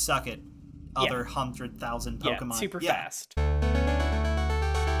 Suck it. Other 100,000 Pokemon. Yeah, super Yeah. fast.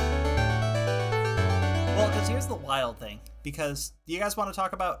 Well, because here's the wild thing. Because you guys want to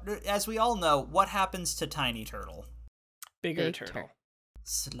talk about, as we all know, what happens to Tiny Turtle? Bigger Big turtle. turtle.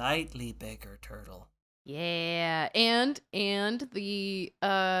 Slightly bigger turtle. Yeah, and the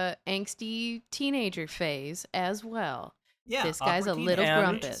angsty teenager phase as well. Yeah, This guy's a awkward little teenager.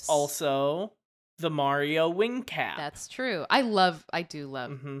 And grumpus. also the Mario wing cap. That's true. I do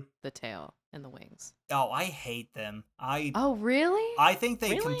love the tail and the wings. Oh, I hate them. Oh, really? I think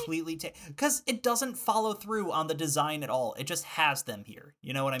they Really? completely take, because it doesn't follow through on the design at all. It just has them here.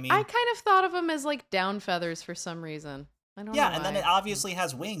 You know what I mean? I kind of thought of them as like down feathers for some reason. I don't know. Yeah, and then why. it obviously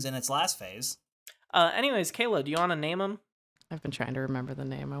has wings in its last phase. Anyways, Kayla, do you want to name him? I've been trying to remember the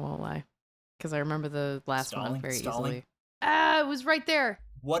name. I won't lie, because I remember the last one very Stalling? easily. Ah, it was right there.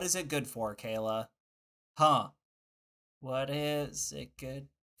 What is it good for, Kayla? Huh? What is it good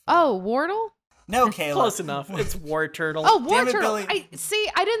for? Oh, Wartortle. No, Kayla. Close enough. It's Wartortle. Oh, Damn it, Wartortle. Billy.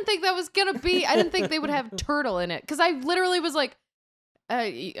 I didn't think that was gonna be. I didn't think they would have turtle in it, because I literally was like,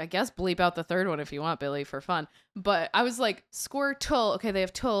 I guess bleep out the third one if you want, Billy, for fun. But I was like, Squirtle. Okay, they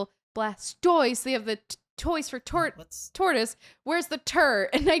have Tull. Blastoise. They have the toys for What's... tortoise. Where's the tur?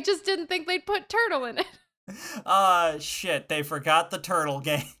 And I just didn't think they'd put turtle in it. Shit, they forgot the turtle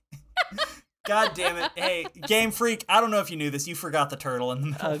game. God damn it. Hey, Game Freak, I don't know if you knew this. You forgot the turtle in the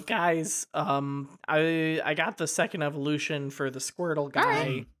middle. Guys, I got the second evolution for the Squirtle guy.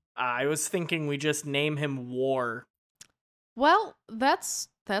 Alright. I was thinking we just name him War. Well, that's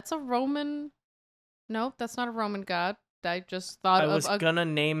a Roman. Nope, that's not a Roman god. I just thought I of was a. gonna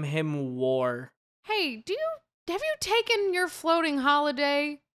name him War. Hey, have you taken your floating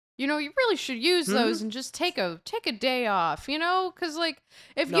holiday? You know, you really should use those and just take a day off. You know, because like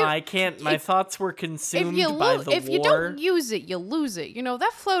if No, you I can't. My thoughts were consumed if by the if war. you don't use it, you lose it. You know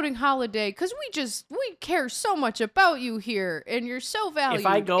that floating holiday, because we care so much about you here, and you're so valued. If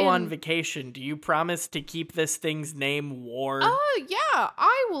I go on and- vacation, do you promise to keep this thing's name War? Oh yeah,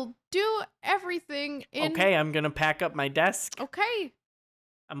 I will do everything. Okay, I'm gonna pack up my desk. Okay.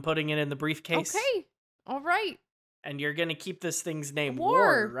 I'm putting it in the briefcase. Okay. All right. And you're gonna keep this thing's name War.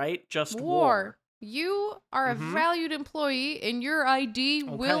 War, right? Just War. You are a Mhm. valued employee, and your ID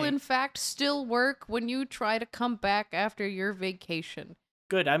will, Okay. in fact, still work when you try to come back after your vacation.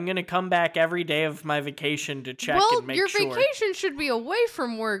 Good. I'm gonna come back every day of my vacation to check well, and make your sure. vacation should be away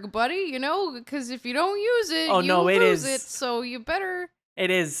from work, buddy, you know, because if you don't use it, Oh, you no, it lose is. it, so you better... It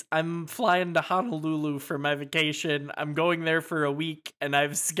is. I'm flying to Honolulu for my vacation. I'm going there for a week, and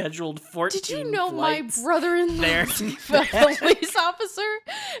I've scheduled 14 Did you know flights. my brother-in-law there. is a police officer?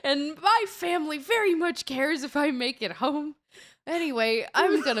 And my family very much cares if I make it home. Anyway,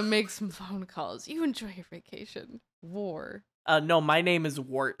 I'm gonna make some phone calls. You enjoy your vacation. War. No, my name is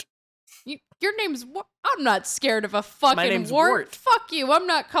Wart. Your name's War. I'm not scared of a fucking name's Wart. Wart. Fuck you. I'm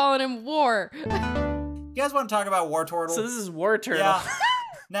not calling him War. You guys want to talk about Wartortle? So this is Wartortle. Yeah.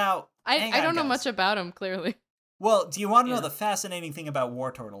 Now, hang I on, don't know guys. much about him, clearly. Well, do you want to know Yeah. the fascinating thing about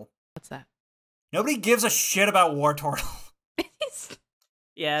Wartortle? What's that? Nobody gives a shit about Wartortle.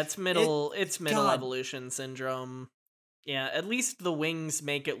 Yeah, it's middle God. evolution syndrome. Yeah, at least the wings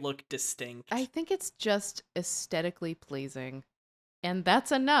make it look distinct. I think it's just aesthetically pleasing. And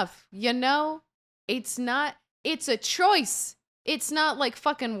that's enough. You know? It's a choice. It's not like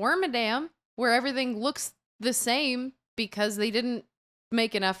fucking Wormadam, where everything looks the same because they didn't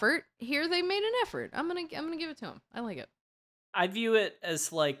make an effort. Here they made an effort. I'm gonna give it to them. I like it. I view it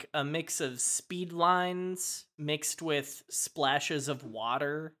as like a mix of speed lines mixed with splashes of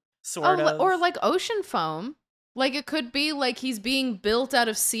water, sort of. Or like ocean foam. Like it could be like he's being built out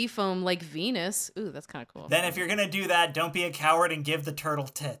of sea foam like Venus. Ooh, that's kind of cool. Then if you're gonna do that, don't be a coward and give the turtle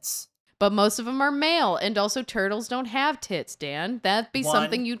tits. But most of them are male, and also turtles don't have tits, Dan. That'd be One,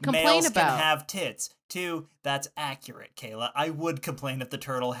 something you'd complain males about. can have tits. 2, that's accurate, Kayla. I would complain if the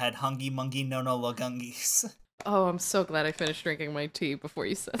turtle had hungy mungy no no logungis. Oh, I'm so glad I finished drinking my tea before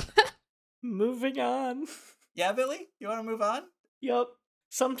you said that. Moving on. Yeah, Billy? You want to move on? Yup.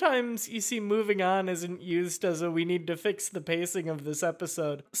 Sometimes, you see, moving on isn't used as a we need to fix the pacing of this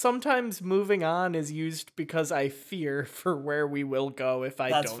episode. Sometimes moving on is used because I fear for where we will go if I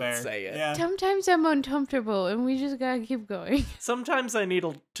That's don't fair. say it. Yeah. Sometimes I'm uncomfortable, and we just gotta keep going. Sometimes I need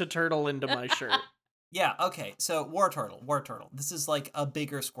to turtle into my shirt. Yeah, okay. So Wartortle. This is like a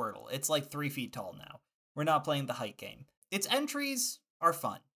bigger Squirtle. It's like 3 feet tall now. We're not playing the height game. Its entries are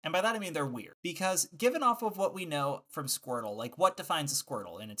fun. And by that I mean they're weird. Because given off of what we know from Squirtle, like what defines a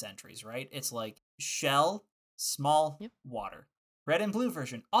Squirtle in its entries, right? It's like shell, small, Yep. water. Red and blue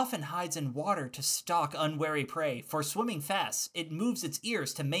version often hides in water to stalk unwary prey. For swimming fast, it moves its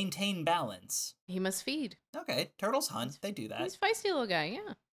ears to maintain balance. He must feed. Okay, turtles hunt. They do that. He's a feisty little guy,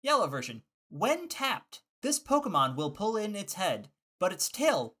 yeah. Yellow version. When tapped, this Pokemon will pull in its head, but its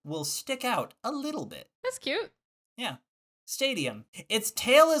tail will stick out a little bit. That's cute. Yeah. Stadium. Its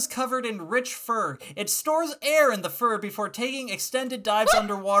tail is covered in rich fur. It stores air in the fur before taking extended dives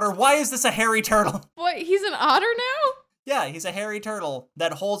underwater. Why is this a hairy turtle? What, he's an otter now? Yeah, he's a hairy turtle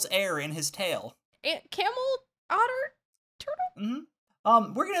that holds air in his tail. Camel, otter, turtle?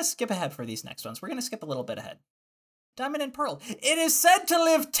 We're gonna skip ahead for these next ones. We're gonna skip a little bit ahead. Diamond and Pearl. It is said to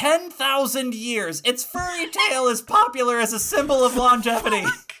live 10,000 years. Its furry tail is popular as a symbol of longevity.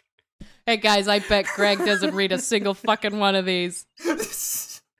 Hey guys, I bet Greg doesn't read a single fucking one of these. You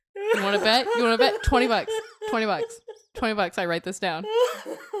want to bet? You want to bet? $20. $20. I write this down.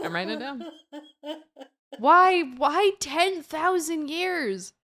 I'm writing it down. Why 10,000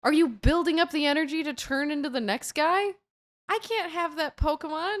 years? Are you building up the energy to turn into the next guy? I can't have that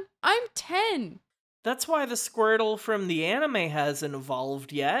Pokemon. I'm 10. That's why the Squirtle from the anime hasn't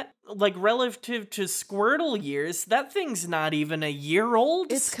evolved yet. Like, relative to Squirtle years, that thing's not even a year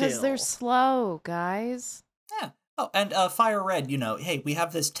old It's because still. they're slow, guys. Yeah. Oh, and Fire Red, hey, we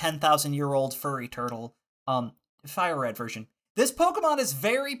have this 10,000-year-old furry turtle, Fire Red version. This Pokemon is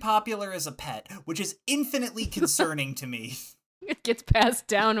very popular as a pet, which is infinitely concerning to me. It gets passed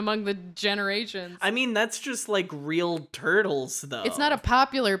down among the generations. I mean, that's just like real turtles, though. It's not a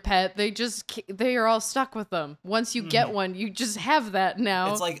popular pet. They are all stuck with them. Once you get one, you just have that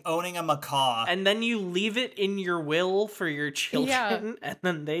now. It's like owning a macaw. And then you leave it in your will for your children, and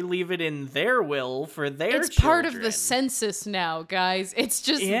then they leave it in their will for their children. It's part of the census now, guys. It's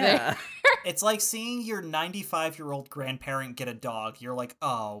just there. It's like seeing your 95-year-old grandparent get a dog. You're like,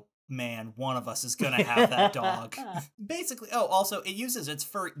 oh, man, one of us is gonna have that dog. Basically, also, it uses its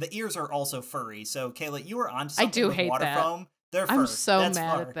fur. The ears are also furry. So, Kayla, you were onto something I do with hate water that. foam. They're fur. I'm so That's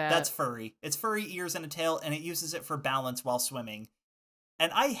mad fur. at that. That's furry. It's furry ears and a tail, and it uses it for balance while swimming.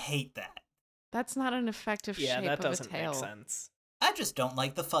 And I hate that. That's not an effective shape that of a doesn't tail. make sense. I just don't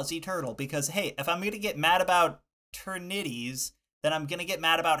like the fuzzy turtle because, hey, if I'm gonna get mad about Turnities, then I'm gonna get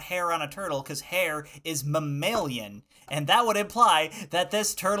mad about hair on a turtle because hair is mammalian. And that would imply that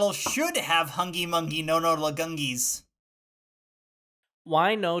this turtle should have hungy-mungy no lagungies.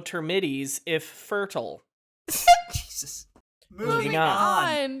 Why no termites if fertile? Jesus. Moving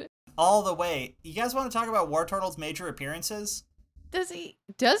on. All the way. You guys want to talk about Wartortle's major appearances? Does he?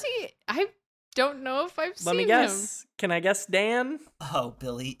 I don't know if I've seen Let me guess. Can I guess Dan? Oh,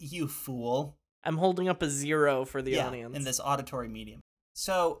 Billy, you fool. I'm holding up a 0 for the Yeah, audience. in this auditory medium.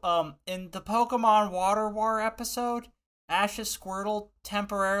 So, in the Pokemon Water War episode, Ash's Squirtle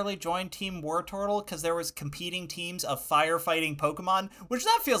temporarily joined Team Wartortle because there was competing teams of firefighting Pokemon, which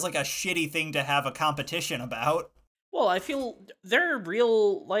that feels like a shitty thing to have a competition about. Well, I feel they're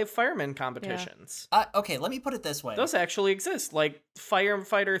real-life fireman competitions. Okay, let me put it this way. Those actually exist, like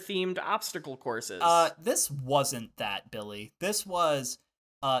firefighter-themed obstacle courses. This wasn't that, Billy. This was...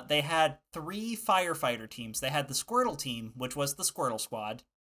 they had 3 firefighter teams. They had the Squirtle team, which was the Squirtle Squad.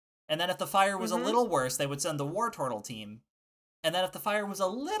 And then if the fire was a little worse, they would send the Wartortle team. And then if the fire was a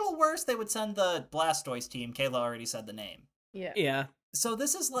little worse, they would send the Blastoise team. Kayla already said the name. Yeah. So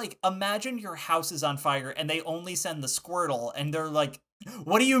this is like, imagine your house is on fire and they only send the Squirtle, and they're like,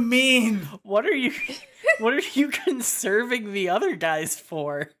 what do you mean? What are you conserving the other guys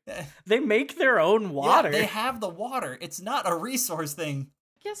for? They make their own water. Yeah, they have the water. It's not a resource thing.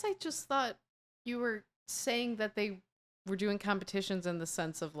 I guess I just thought you were saying that they were doing competitions in the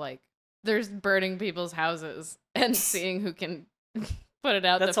sense of like there's burning people's houses and seeing who can put it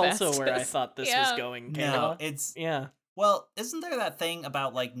out. That's the also where I fastest. thought this was going. No, yeah. Well, isn't there that thing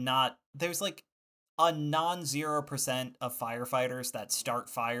about like there's like a non-0% of firefighters that start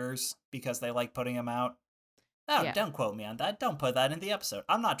fires because they like putting them out? Oh, Yeah. Don't quote me on that. Don't put that in the episode.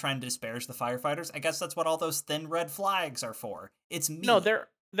 I'm not trying to disparage the firefighters. I guess that's what all those thin red flags are for. It's me. No, there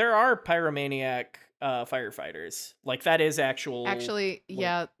are pyromaniac firefighters. Like that is actual. Actually,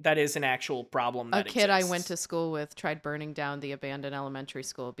 yeah. That is an actual problem. A That kid I exists. went to school with tried burning down the abandoned elementary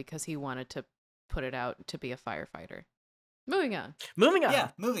school because he wanted to put it out to be a firefighter. Moving on. Yeah,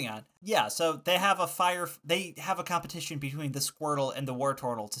 moving on. Yeah, so they have a competition between the Squirtle and the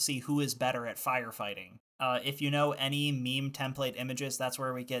Wartortle to see who is better at firefighting. If you know any meme template images, that's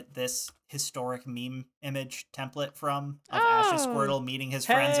where we get this historic meme image template from of Ash's Squirtle meeting his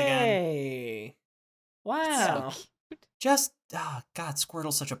friends again. Hey. Wow. So cute. Just, God,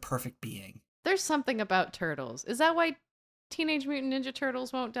 Squirtle's such a perfect being. There's something about turtles. Is that why Teenage Mutant Ninja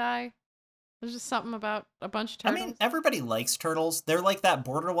Turtles won't die? There's just something about a bunch of turtles. I mean, everybody likes turtles. They're like that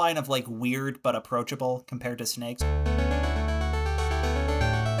borderline of like weird but approachable compared to snakes.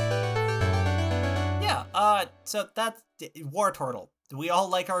 Yeah, so that's Wartortle. Do we all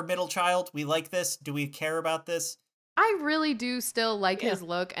like our middle child? We like this? Do we care about this? I really do still like his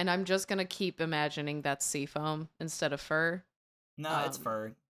look, and I'm just gonna keep imagining that's seafoam instead of fur. No, it's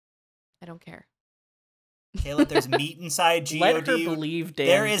fur. I don't care. Caleb, there's meat inside Geodude. Let her believe, Dan.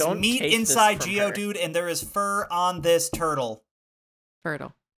 There is Don't meat take inside this from her. Geodude, and there is fur on this turtle.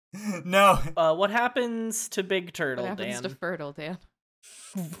 Fertile. No. What happens to Big Turtle, What happens Dan? to Fertile, Dan?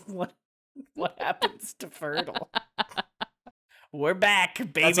 What happens to Fertile? We're back,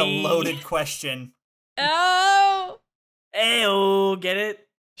 baby. That's a loaded question. Oh! Ayo, get it?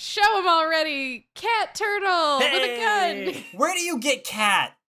 Show him already! Cat Turtle with a gun! Where do you get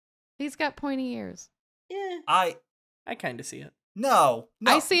cat? He's got pointy ears. Yeah, I kind of see it. no.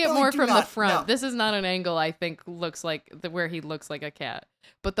 I see it Billy, more do from the not- front. no. This is not an angle I think looks like where he looks like a cat.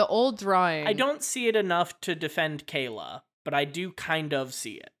 But the old drawing. I don't see it enough to defend Kayla, but I do kind of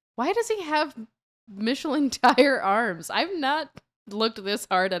see it. Why does he have Michelin tire arms? I've not looked this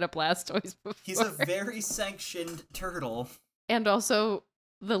hard at a Blastoise before. He's a very sanctioned turtle. And also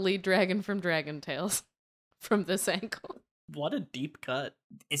the lead dragon from Dragon Tales from this angle. What a deep cut.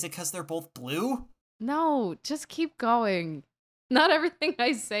 Is it because they're both blue? No, just keep going. Not everything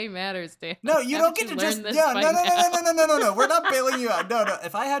I say matters, Dan. No, you don't get to learn just this no, by no, no, now. no, no, no, no, no, no. We're not bailing you out. No, no.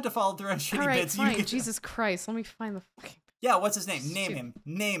 If I had to follow through on shitty All right, bits, fine. you get. Jesus Christ, let me find the fucking. Yeah, what's his name? Name Shoot. him.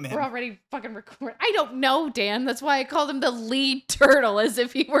 Name him. We're already fucking recording. I don't know, Dan. That's why I called him the lead turtle, as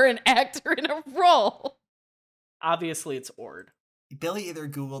if he were an actor in a role. Obviously, it's Ord. Billy either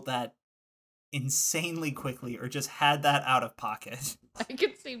Googled that insanely quickly or just had that out of pocket. I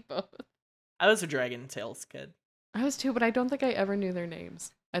can see both. I was a Dragon Tales kid. I was too, but I don't think I ever knew their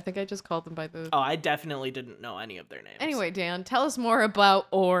names. I think I just called them by the. Oh, I definitely didn't know any of their names. Anyway, Dan, tell us more about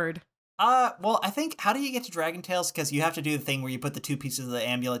Ord. Well, I think, how do you get to Dragon Tales? Because you have to do the thing where you put the two pieces of the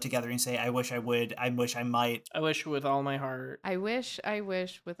amulet together and say, I wish I would, I wish I might. I wish with all my heart. I wish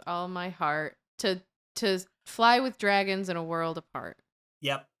with all my heart to fly with dragons in a world apart.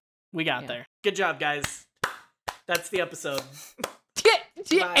 Yep. We got Yeah. there. Good job, guys. That's the episode.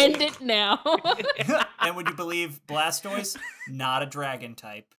 Bye. End it now. And would you believe Blastoise? Not a dragon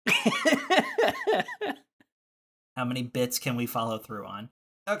type. How many bits can we follow through on?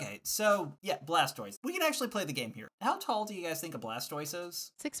 Okay, so, yeah, Blastoise. We can actually play the game here. How tall do you guys think a Blastoise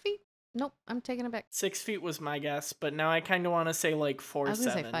is? 6 feet? Nope, I'm taking it back. 6 feet was my guess, but now I kind of want to say like 4'7". I was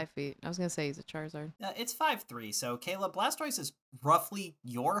gonna say 5 feet. I was gonna say he's a Charizard. It's 5'3", so Caleb, Blastoise is roughly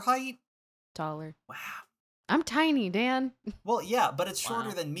your height? Taller. Wow. I'm tiny, Dan. Well, yeah, but it's shorter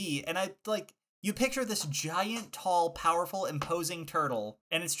Wow. than me, and I, like, you picture this giant, tall, powerful, imposing turtle,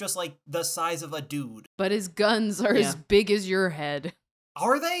 and it's just, like, the size of a dude. But his guns are Yeah. as big as your head.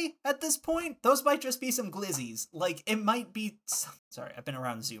 Are they, at this point? Those might just be some glizzies. Like, it might be... Sorry, I've been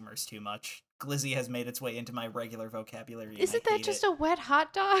around Zoomers too much. Glizzy has made its way into my regular vocabulary. and Isn't I that hate just it. a wet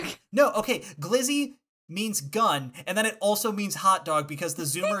hot dog? No, okay, glizzy means gun, and then it also means hot dog because the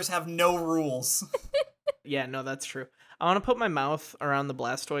Zoomers have no rules. Yeah, no, that's true. I want to put my mouth around the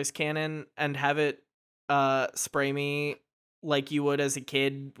Blastoise cannon and have it spray me like you would as a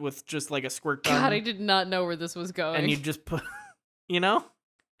kid with just like a squirt gun. God, I did not know where this was going. And you just put, you know?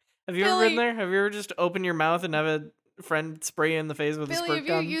 Have you ever been Billy. there? Have you ever just opened your mouth and have a friend spray you in the face with a Billy, squirt have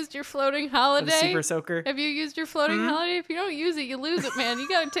gun? you used your floating With holiday? a super soaker? Have you used your floating Hmm? holiday? If you don't use it, you lose it, man. You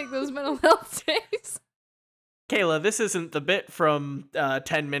gotta take those mental health days. Kayla, this isn't the bit from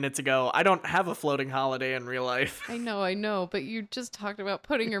 10 minutes ago. I don't have a floating holiday in real life. I know, but you just talked about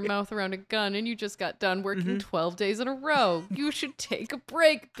putting your mouth around a gun and you just got done working 12 days in a row. You should take a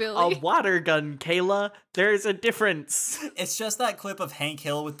break, A Billy. water gun, Kayla. There's a difference. It's just that clip of Hank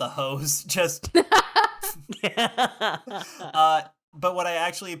Hill with the hose, just... But what I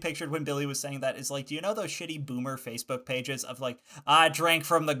actually pictured when Billy was saying that is like, do you know those shitty boomer Facebook pages of like, I drank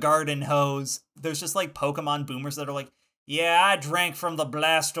from the garden hose? There's just like Pokemon boomers that are like, yeah, I drank from the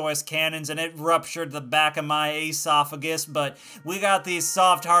Blastoise cannons and it ruptured the back of my esophagus, but we got these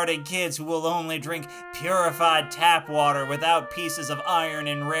soft-hearted kids who will only drink purified tap water without pieces of iron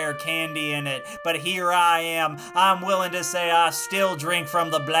and rare candy in it. But here I am. I'm willing to say I still drink from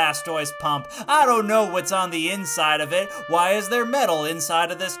the Blastoise pump. I don't know what's on the inside of it. Why is there metal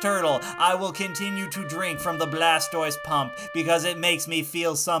inside of this turtle? I will continue to drink from the Blastoise pump because it makes me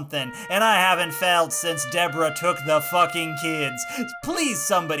feel something, and I haven't felt since Deborah took the fucking kids. Please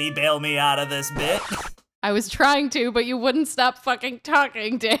somebody bail me out of this bit. I was trying to, but you wouldn't stop fucking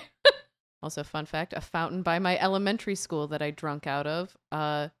talking, Dan. Also, fun fact, a fountain by my elementary school that I drunk out of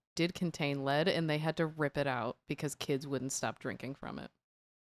did contain lead, and they had to rip it out because kids wouldn't stop drinking from it.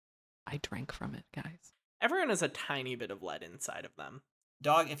 I drank from it, guys. Everyone has a tiny bit of lead inside of them.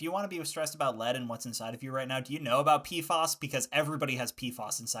 Dog, if you want to be stressed about lead and what's inside of you right now, do you know about PFAS? Because everybody has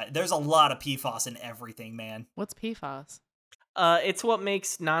PFAS inside. There's a lot of PFAS in everything, man. What's PFAS? It's what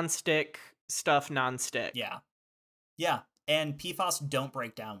makes nonstick stuff nonstick. Yeah. Yeah. And PFAS don't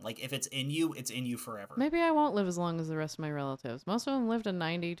break down. Like, if it's in you forever. Maybe I won't live as long as the rest of my relatives. Most of them lived to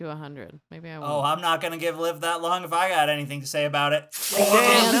 90 to 100. Maybe I won't. Oh, I'm not going to live that long if I got anything to say about it.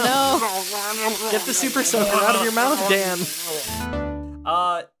 Dan, no. Get the super soaker out of your mouth, Dan.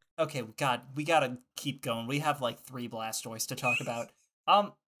 Okay, God, we gotta keep going. We have like 3 Blastoise to talk about.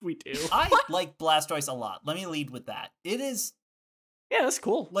 We do. I like Blastoise a lot. Let me lead with that. It is, Yeah, that's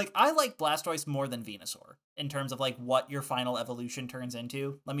cool. like, I like Blastoise more than Venusaur in terms of, like, what your final evolution turns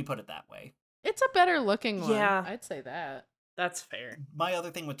into. Let me put it that way. It's a better looking one. Yeah. I'd say that. That's fair. My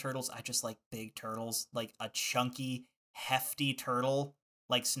other thing with turtles, I just like big turtles. Like, a chunky, hefty turtle.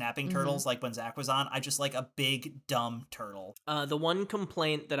 Like snapping turtles, like when Zach was on. I just like a big, dumb turtle. The one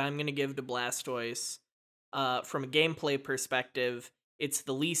complaint that I'm going to give to Blastoise, from a gameplay perspective, it's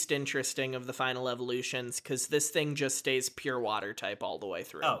the least interesting of the final evolutions, because this thing just stays pure water type all the way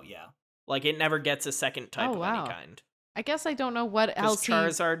through. Oh, yeah. Like, it never gets a second type of any kind. I guess I don't know what Because else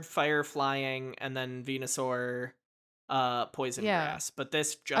Charizard, fire flying, and then Venusaur, poison grass. But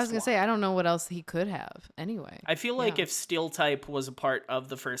this just I was going to say, I don't know what else he could have anyway. I feel like if Steel type was a part of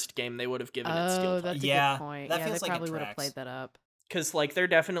the first game, they would have given it Steel type. That's a Yeah, good point. that Yeah, feels they like it probably would have tracks. played that up. Because, like, they're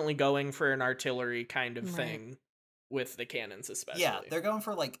definitely going for an artillery kind of Right. thing with the cannons, especially. Yeah, they're going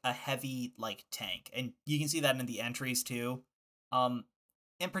for, like, a heavy, like, tank. And you can see that in the entries, too.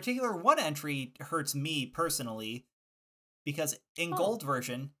 In particular, one entry hurts me personally, because in Gold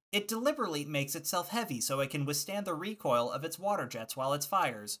version, it deliberately makes itself heavy so it can withstand the recoil of its water jets while it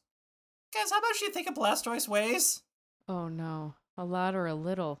fires. Guys, how much do you think a Blastoise weighs? Oh no, a lot or a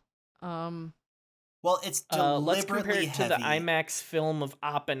little. Well, it's let's deliberately compare it to the heavy. IMAX film of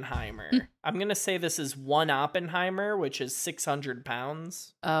Oppenheimer. I'm going to say this is one Oppenheimer, which is 600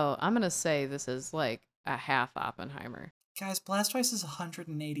 pounds. Oh, I'm gonna say this is like a half Oppenheimer. Guys, Blastoise is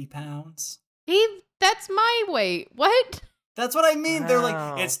 180 pounds. That's my weight. What? That's what I mean. They're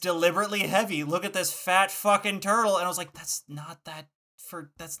Wow. like, it's deliberately heavy. Look at this fat fucking turtle. And I was like, that's not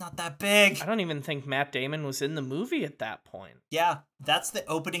that big. I don't even think Matt Damon was in the movie at that point. Yeah, that's the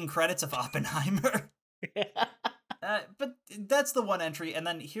opening credits of Oppenheimer. But that's the one entry, and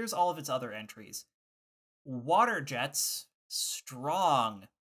then here's all of its other entries. Water jets, strong.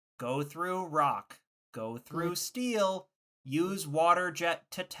 Go through rock. Go through steel. Use water jet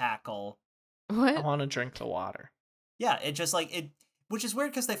to tackle. I What? want to drink the water. Yeah, it just like it, which is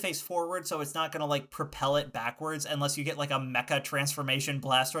weird because they face forward, so it's not gonna like propel it backwards unless you get like a mecha transformation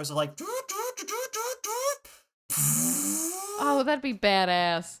Blastoise of like. Oh, that'd be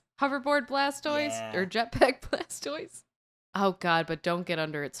badass. Hoverboard Blastoise Yeah. or jetpack Blastoise. Oh god, but don't get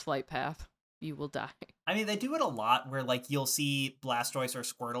under its flight path. You will die. I mean, they do it a lot where, like, you'll see Blastoise or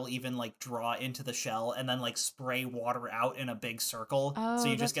Squirtle even, like, draw into the shell and then, like, spray water out in a big circle. So Oh,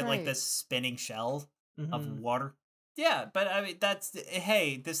 you just that's get, like, right. this spinning shell of Mhm. water. Yeah, but, I mean,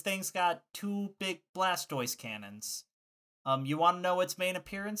 hey, this thing's got 2 big Blastoise cannons. You want to know its main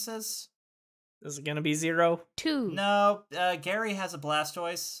appearances? Is it going to be 0? 2. No, Gary has a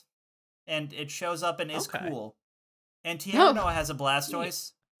Blastoise, and it shows up and is Okay. cool. And No. Tierno has a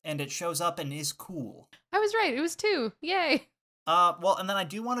Blastoise, and it shows up and is cool. I was right. It was 2. Yay. Well, and then I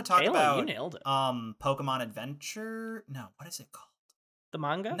do want to talk Kayla, about you nailed it. Pokemon Adventure. No, what is it called? The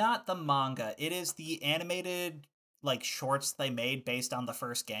manga? Not the manga. It is the animated like shorts they made based on the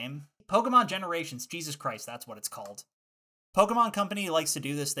first game. Pokemon Generations. Jesus Christ, that's what it's called. Pokemon Company likes to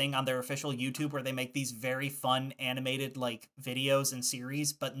do this thing on their official YouTube where they make these very fun animated like videos and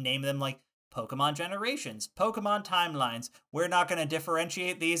series, but name them like Pokemon Generations, Pokemon Timelines. We're not going to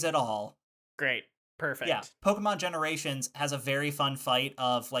differentiate these at all. Great. Perfect. Yeah, Pokemon Generations has a very fun fight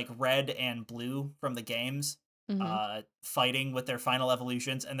of like Red and Blue from the games fighting with their final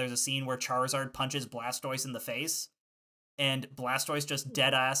evolutions, and there's a scene where Charizard punches Blastoise in the face, and Blastoise just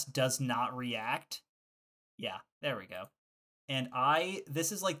deadass does not react. Yeah, there we go. And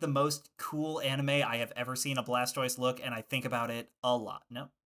this is like the most cool anime I have ever seen a Blastoise look, and I think about it a lot. Nope,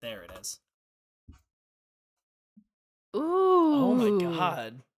 there it is. Ooh. Oh my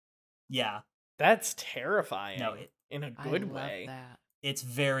god. Yeah, That's terrifying. no, in a I good love way. that. it's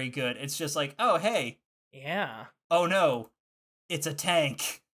very good. It's just like, oh, hey, Yeah. oh no, it's a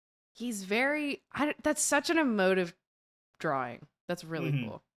tank. He's very that's such an emotive drawing. That's really Mhm.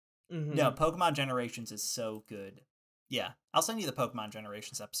 cool. Mhm. No, Pokemon Generations is so good. Yeah, I'll send you the Pokemon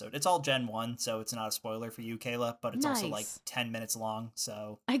Generations episode. It's all Gen 1, so it's not a spoiler for you, Kayla, but it's also like Nice. 10 minutes long,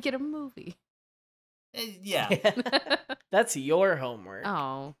 so... I get a movie. Yeah. That's your homework.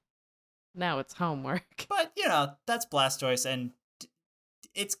 Oh, now it's homework. But, you know, that's Blastoise, and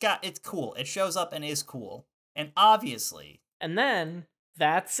it's cool. It shows up and is cool. And obviously... And then,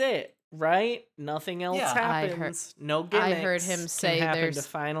 that's it, right? Nothing else Yeah. happens. No gimmicks. I heard him say can happen there's... to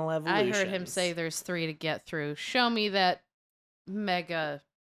final I evolutions. heard him say there's 3 to get through. Show me that Mega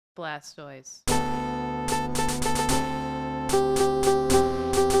Blastoise.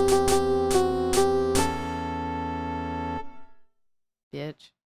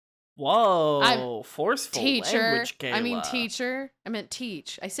 Bitch. Whoa, forceful Teacher. language, Kayla. I mean teacher. I meant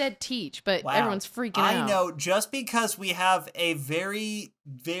teach. I said teach, but Wow. everyone's freaking out. I know, just because we have a very,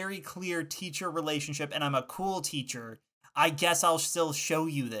 very clear teacher relationship and I'm a cool teacher, I guess I'll still show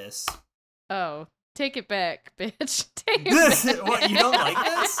you this. Oh, take it back, bitch. Take it back. What, you don't like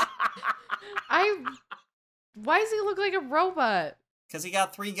this? Why does he look like a robot? Because he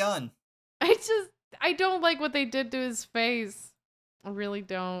got 3 gun. I don't like what they did to his face. I really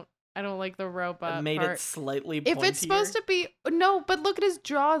don't. I don't like the robot It made part. it slightly pointier. If it's supposed to be no, but look at his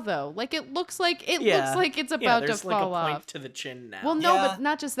jaw though. Like it looks like it's about to there's like fall a point off. to the chin now. Well, no, Yeah. but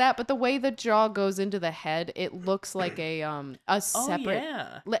not just that, but the way the jaw goes into the head, it looks like a separate.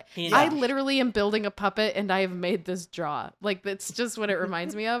 yeah. I literally am building a puppet, and I have made this jaw. Like that's just what it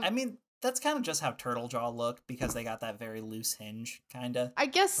reminds me of. I mean, that's kind of just how Turtle Jaw look, because they got that very loose hinge, kind of. I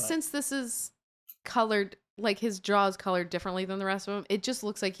guess but- since this is colored, like his jaw is colored differently than the rest of him, it just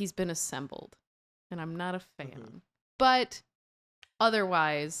looks like he's been assembled. And I'm not a fan. Mm-hmm. But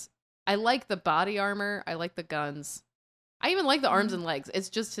otherwise, I like the body armor. I like the guns. I even like the arms and legs. It's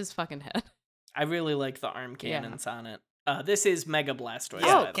just his fucking head. I really like the arm cannons on it. This is Mega Blastoise.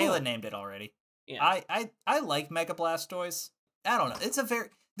 Yeah, by the Kayla way. named it already. Yeah. I like Mega Blastoise. I don't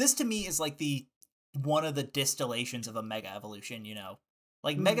know. This to me is like one of the distillations of a Mega Evolution, you know?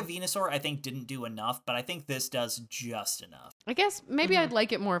 Like, Mega Venusaur, I think, didn't do enough, but I think this does just enough. I guess maybe I'd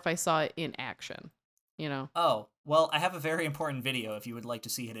like it more if I saw it in action. You know? Oh, well, I have a very important video if you would like to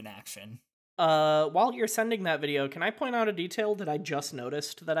see it in action. While you're sending that video, can I point out a detail that I just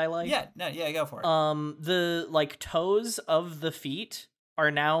noticed that I like? Yeah, go for it. The like toes of the feet are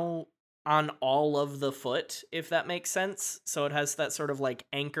now on all of the foot, if that makes sense. So it has that sort of like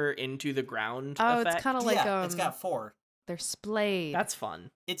anchor into the ground Oh, effect. it's kind of like yeah, it's got 4. they're splayed. That's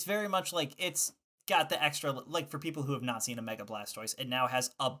fun. It's very much like it's got the extra, like, for people who have not seen a Mega Blastoise, it now has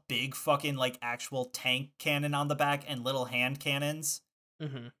a big fucking, like, actual tank cannon on the back and little hand cannons.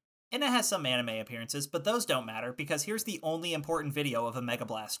 Mm-hmm. And it has some anime appearances, but those don't matter because here's the only important video of a Mega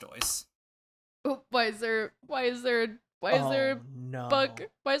Blastoise. Oh, why is there a no. bug?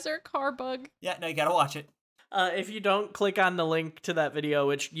 Why is there a car bug? Yeah, no, you gotta watch it. If you don't click on the link to that video,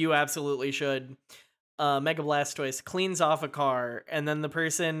 which you absolutely should, Mega Blastoise cleans off a car, and then the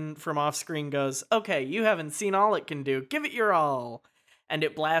person from off screen goes, "Okay, you haven't seen all it can do. Give it your all." And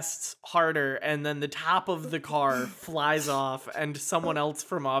it blasts harder, and then the top of the car flies off, and someone else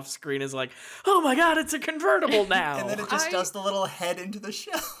from off screen is like, "Oh my god, it's a convertible now!" And then it just does the little head into the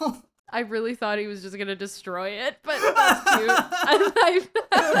shell. I really thought he was just gonna destroy it, but that's cute.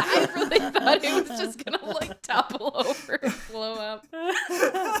 I really thought he was just gonna like topple over and blow up.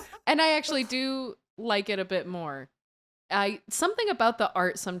 And I actually do like it a bit more. Something about the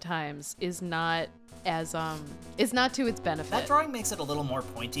art sometimes is not as is not to its benefit. That drawing makes it a little more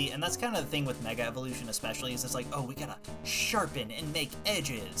pointy, and that's kind of the thing with Mega Evolution especially, is it's like, oh, we gotta sharpen and make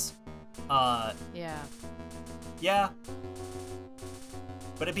edges. Yeah. Yeah.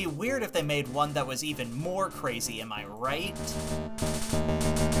 But it'd be weird if they made one that was even more crazy, am I right?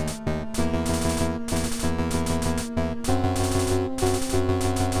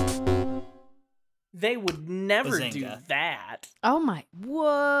 They would never do Bazinga. that. Oh my!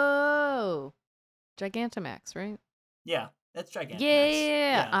 Whoa! Gigantamax, right? Yeah, that's Gigantamax.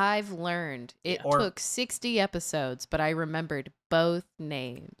 Yeah, I've learned. It Yeah. Or- took 60 episodes, but I remembered both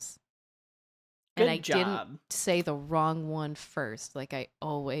names. And Good I job. didn't say the wrong one first, like I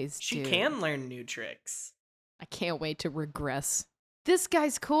always She do. can learn new tricks. I can't wait to regress. This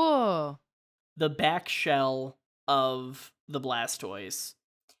guy's cool. The back shell of the Blastoise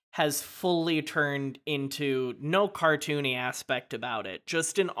has fully turned into no cartoony aspect about it,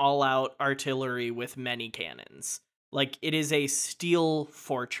 just an all-out artillery with many cannons. Like, it is a steel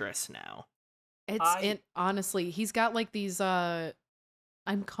fortress now. Honestly, he's got like these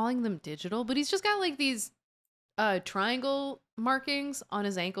I'm calling them digital, but he's just got like these triangle markings on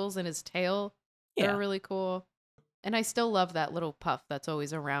his ankles and his tail. Yeah. They're really cool. And I still love that little puff that's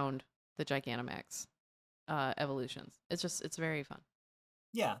always around the Gigantamax evolutions. It's very fun.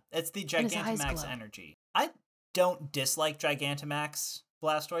 Yeah, it's the And his eyes Gigantamax glow. energy. I don't dislike Gigantamax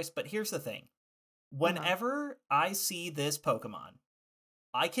Blastoise, but here's the thing. Whenever I see this Pokemon,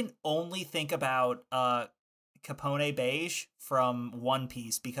 I can only think about Capone Beige from One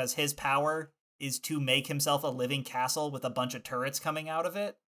Piece, because his power is to make himself a living castle with a bunch of turrets coming out of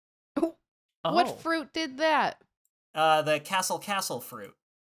it. Oh. What fruit did that? The castle fruit.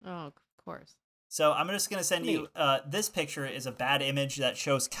 Oh, of course. So I'm just going to send you, this picture is a bad image that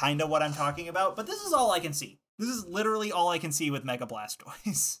shows kind of what I'm talking about, but this is all I can see. This is literally all I can see with Mega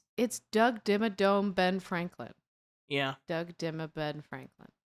Blastoise. It's Doug Dimmadome Ben Franklin. Yeah. Doug Dimma Ben Franklin.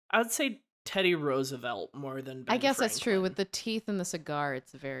 I would say Teddy Roosevelt more than Ben I guess Franklin. that's true. With the teeth and the cigar,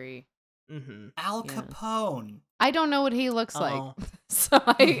 it's very... Mm-hmm. Al Capone. I don't know what he looks like, so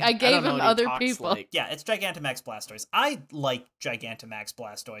I gave him other people. Like. Yeah, it's Gigantamax Blastoise. I like Gigantamax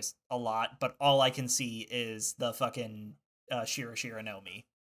Blastoise a lot, but all I can see is the fucking Shirashiranomi.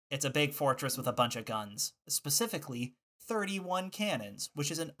 It's a big fortress with a bunch of guns, specifically 31 cannons,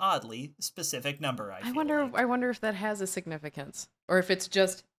 which is an oddly specific number. I wonder if that has a significance, or if it's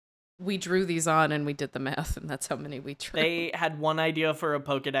just we drew these on and we did the math, and that's how many we drew. They had one idea for a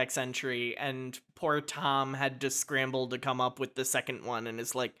Pokedex entry, and poor Tom had to scramble to come up with the second one, and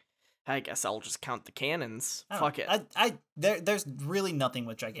is like, I guess I'll just count the cannons. Fuck it. There's really nothing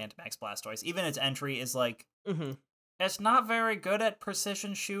with Gigantamax Blastoise. Even its entry is like, it's not very good at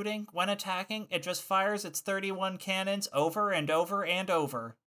precision shooting when attacking. It just fires its 31 cannons over and over and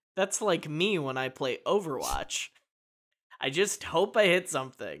over. That's like me when I play Overwatch. I just hope I hit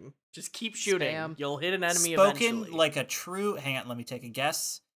something. Just keep shooting. Spam. You'll hit an enemy Spoken eventually. like a true... Hang on, let me take a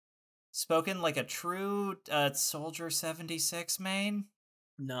guess. Spoken like a true Soldier 76 main?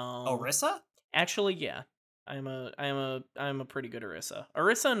 No. Orisa? Actually, yeah. I'm a pretty good Orisa.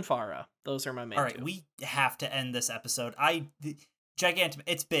 Orisa and Farah. Those are my main All right, two. we have to end this episode.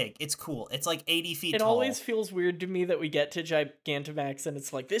 It's big. It's cool. It's like 80 feet It tall. always feels weird to me that we get to Gigantamax and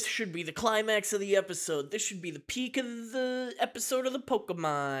it's like, this should be the climax of the episode. This should be the peak of the episode of the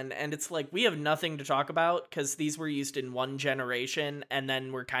Pokemon. And it's like, we have nothing to talk about because these were used in one generation and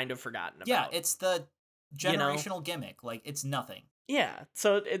then we're kind of forgotten about. Yeah, it's the generational gimmick. Like, it's nothing. Yeah,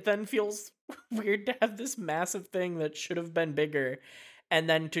 so it then feels weird to have this massive thing that should have been bigger and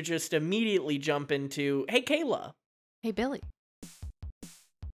then to just immediately jump into, hey, Kayla. Hey, Billy.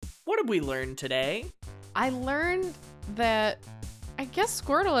 What did we learn today? I learned that I guess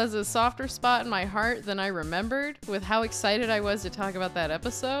Squirtle has a softer spot in my heart than I remembered with how excited I was to talk about that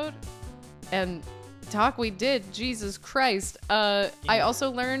episode. And talk we did, Jesus Christ. I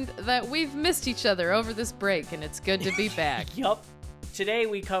also learned that we've missed each other over this break, and it's good to be back. Yup. Today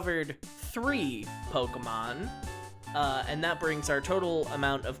we covered 3 Pokemon, and that brings our total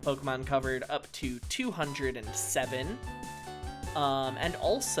amount of Pokemon covered up to 207. And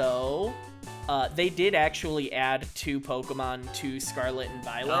also, they did actually add 2 Pokemon to Scarlet and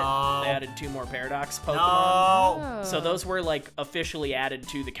Violet. No. They added 2 more Paradox Pokemon. No. So those were, like, officially added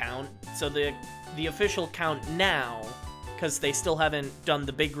to the count. So the official count now, because they still haven't done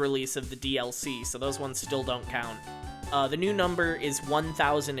the big release of the DLC, so those ones still don't count. The new number is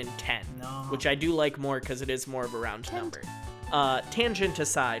 1010, which I do like more because it is more of a round number. Tangent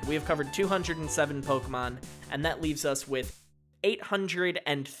aside, we have covered 207 Pokemon, and that leaves us with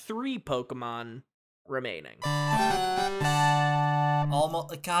 803 Pokemon remaining.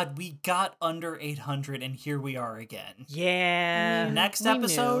 Almost, God, we got under 800 and here we are again. Yeah. Next we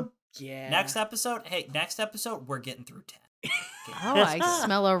episode, Yeah. next episode, we're getting through 10. Oh, I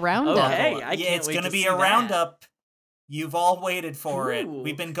smell a roundup. Okay, I can't it's wait gonna to be see a that. roundup. You've all waited for it. Ooh.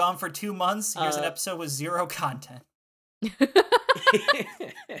 We've been gone for 2 months. Here's an episode with 0 content.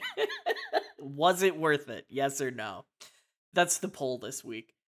 Was it worth it? Yes or no? That's the poll this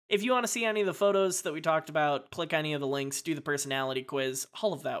week. If you want to see any of the photos that we talked about, click any of the links, do the personality quiz.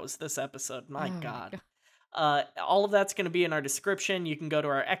 All of that was this episode. My God. All of that's going to be in our description. You can go to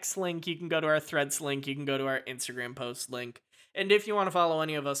our X link, you can go to our Threads link, you can go to our Instagram post link. And if you want to follow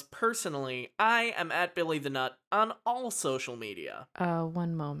any of us personally, I am at Billy the Nut on all social media.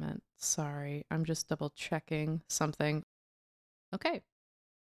 One moment. Sorry, I'm just double checking something. Okay.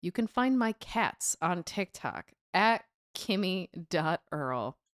 You can find my cats on TikTok at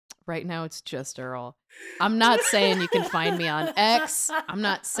Kimmy.Earl. Right now it's just Earl. I'm not saying you can find me on X. I'm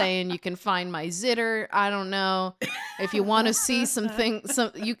not saying you can find my Zitter. I don't know. If you want to see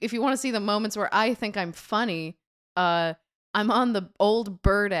if you want to see the moments where I think I'm funny, I'm on the old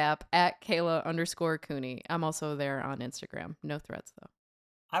Bird app at Kayla_Cooney. I'm also there on Instagram. No Threads though.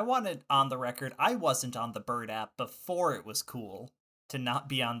 I wanted on the record, I wasn't on the Bird app before it was cool to not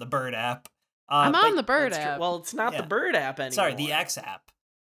be on the Bird app. I'm on the Bird app. Well, it's not the Bird app anymore. Sorry, the X app.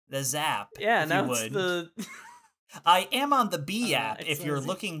 The Zap. Yeah, if now you it's would. the I am on the B app if you're XYZ.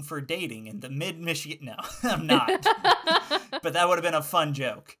 looking for dating in the mid-Michigan. No, I'm not. But that would have been a fun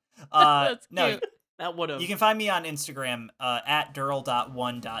joke. That's no, cute. That would have. you can find me on Instagram at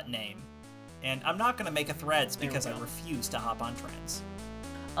durl.1.name. And I'm not going to make a threads There we because I go. refuse to hop on trends.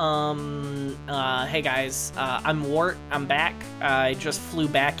 Hey guys, I'm Wart. I'm back. I just flew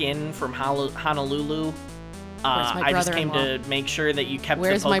back in from Honolulu. my I just came to brother-in-law? make sure that you kept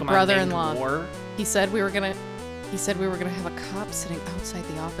Where's the my Pokemon brother-in-law? thing war. He said we were gonna have a cop sitting outside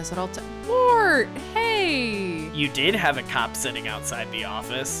the office at all times. Wart, hey! You did have a cop sitting outside the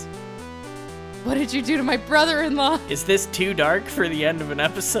office. What did you do to my brother-in-law? Is this too dark for the end of an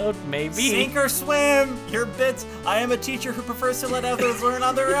episode? Maybe. Sink or swim! Your bits. I am a teacher who prefers to let others learn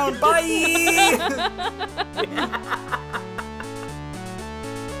on their own. Bye!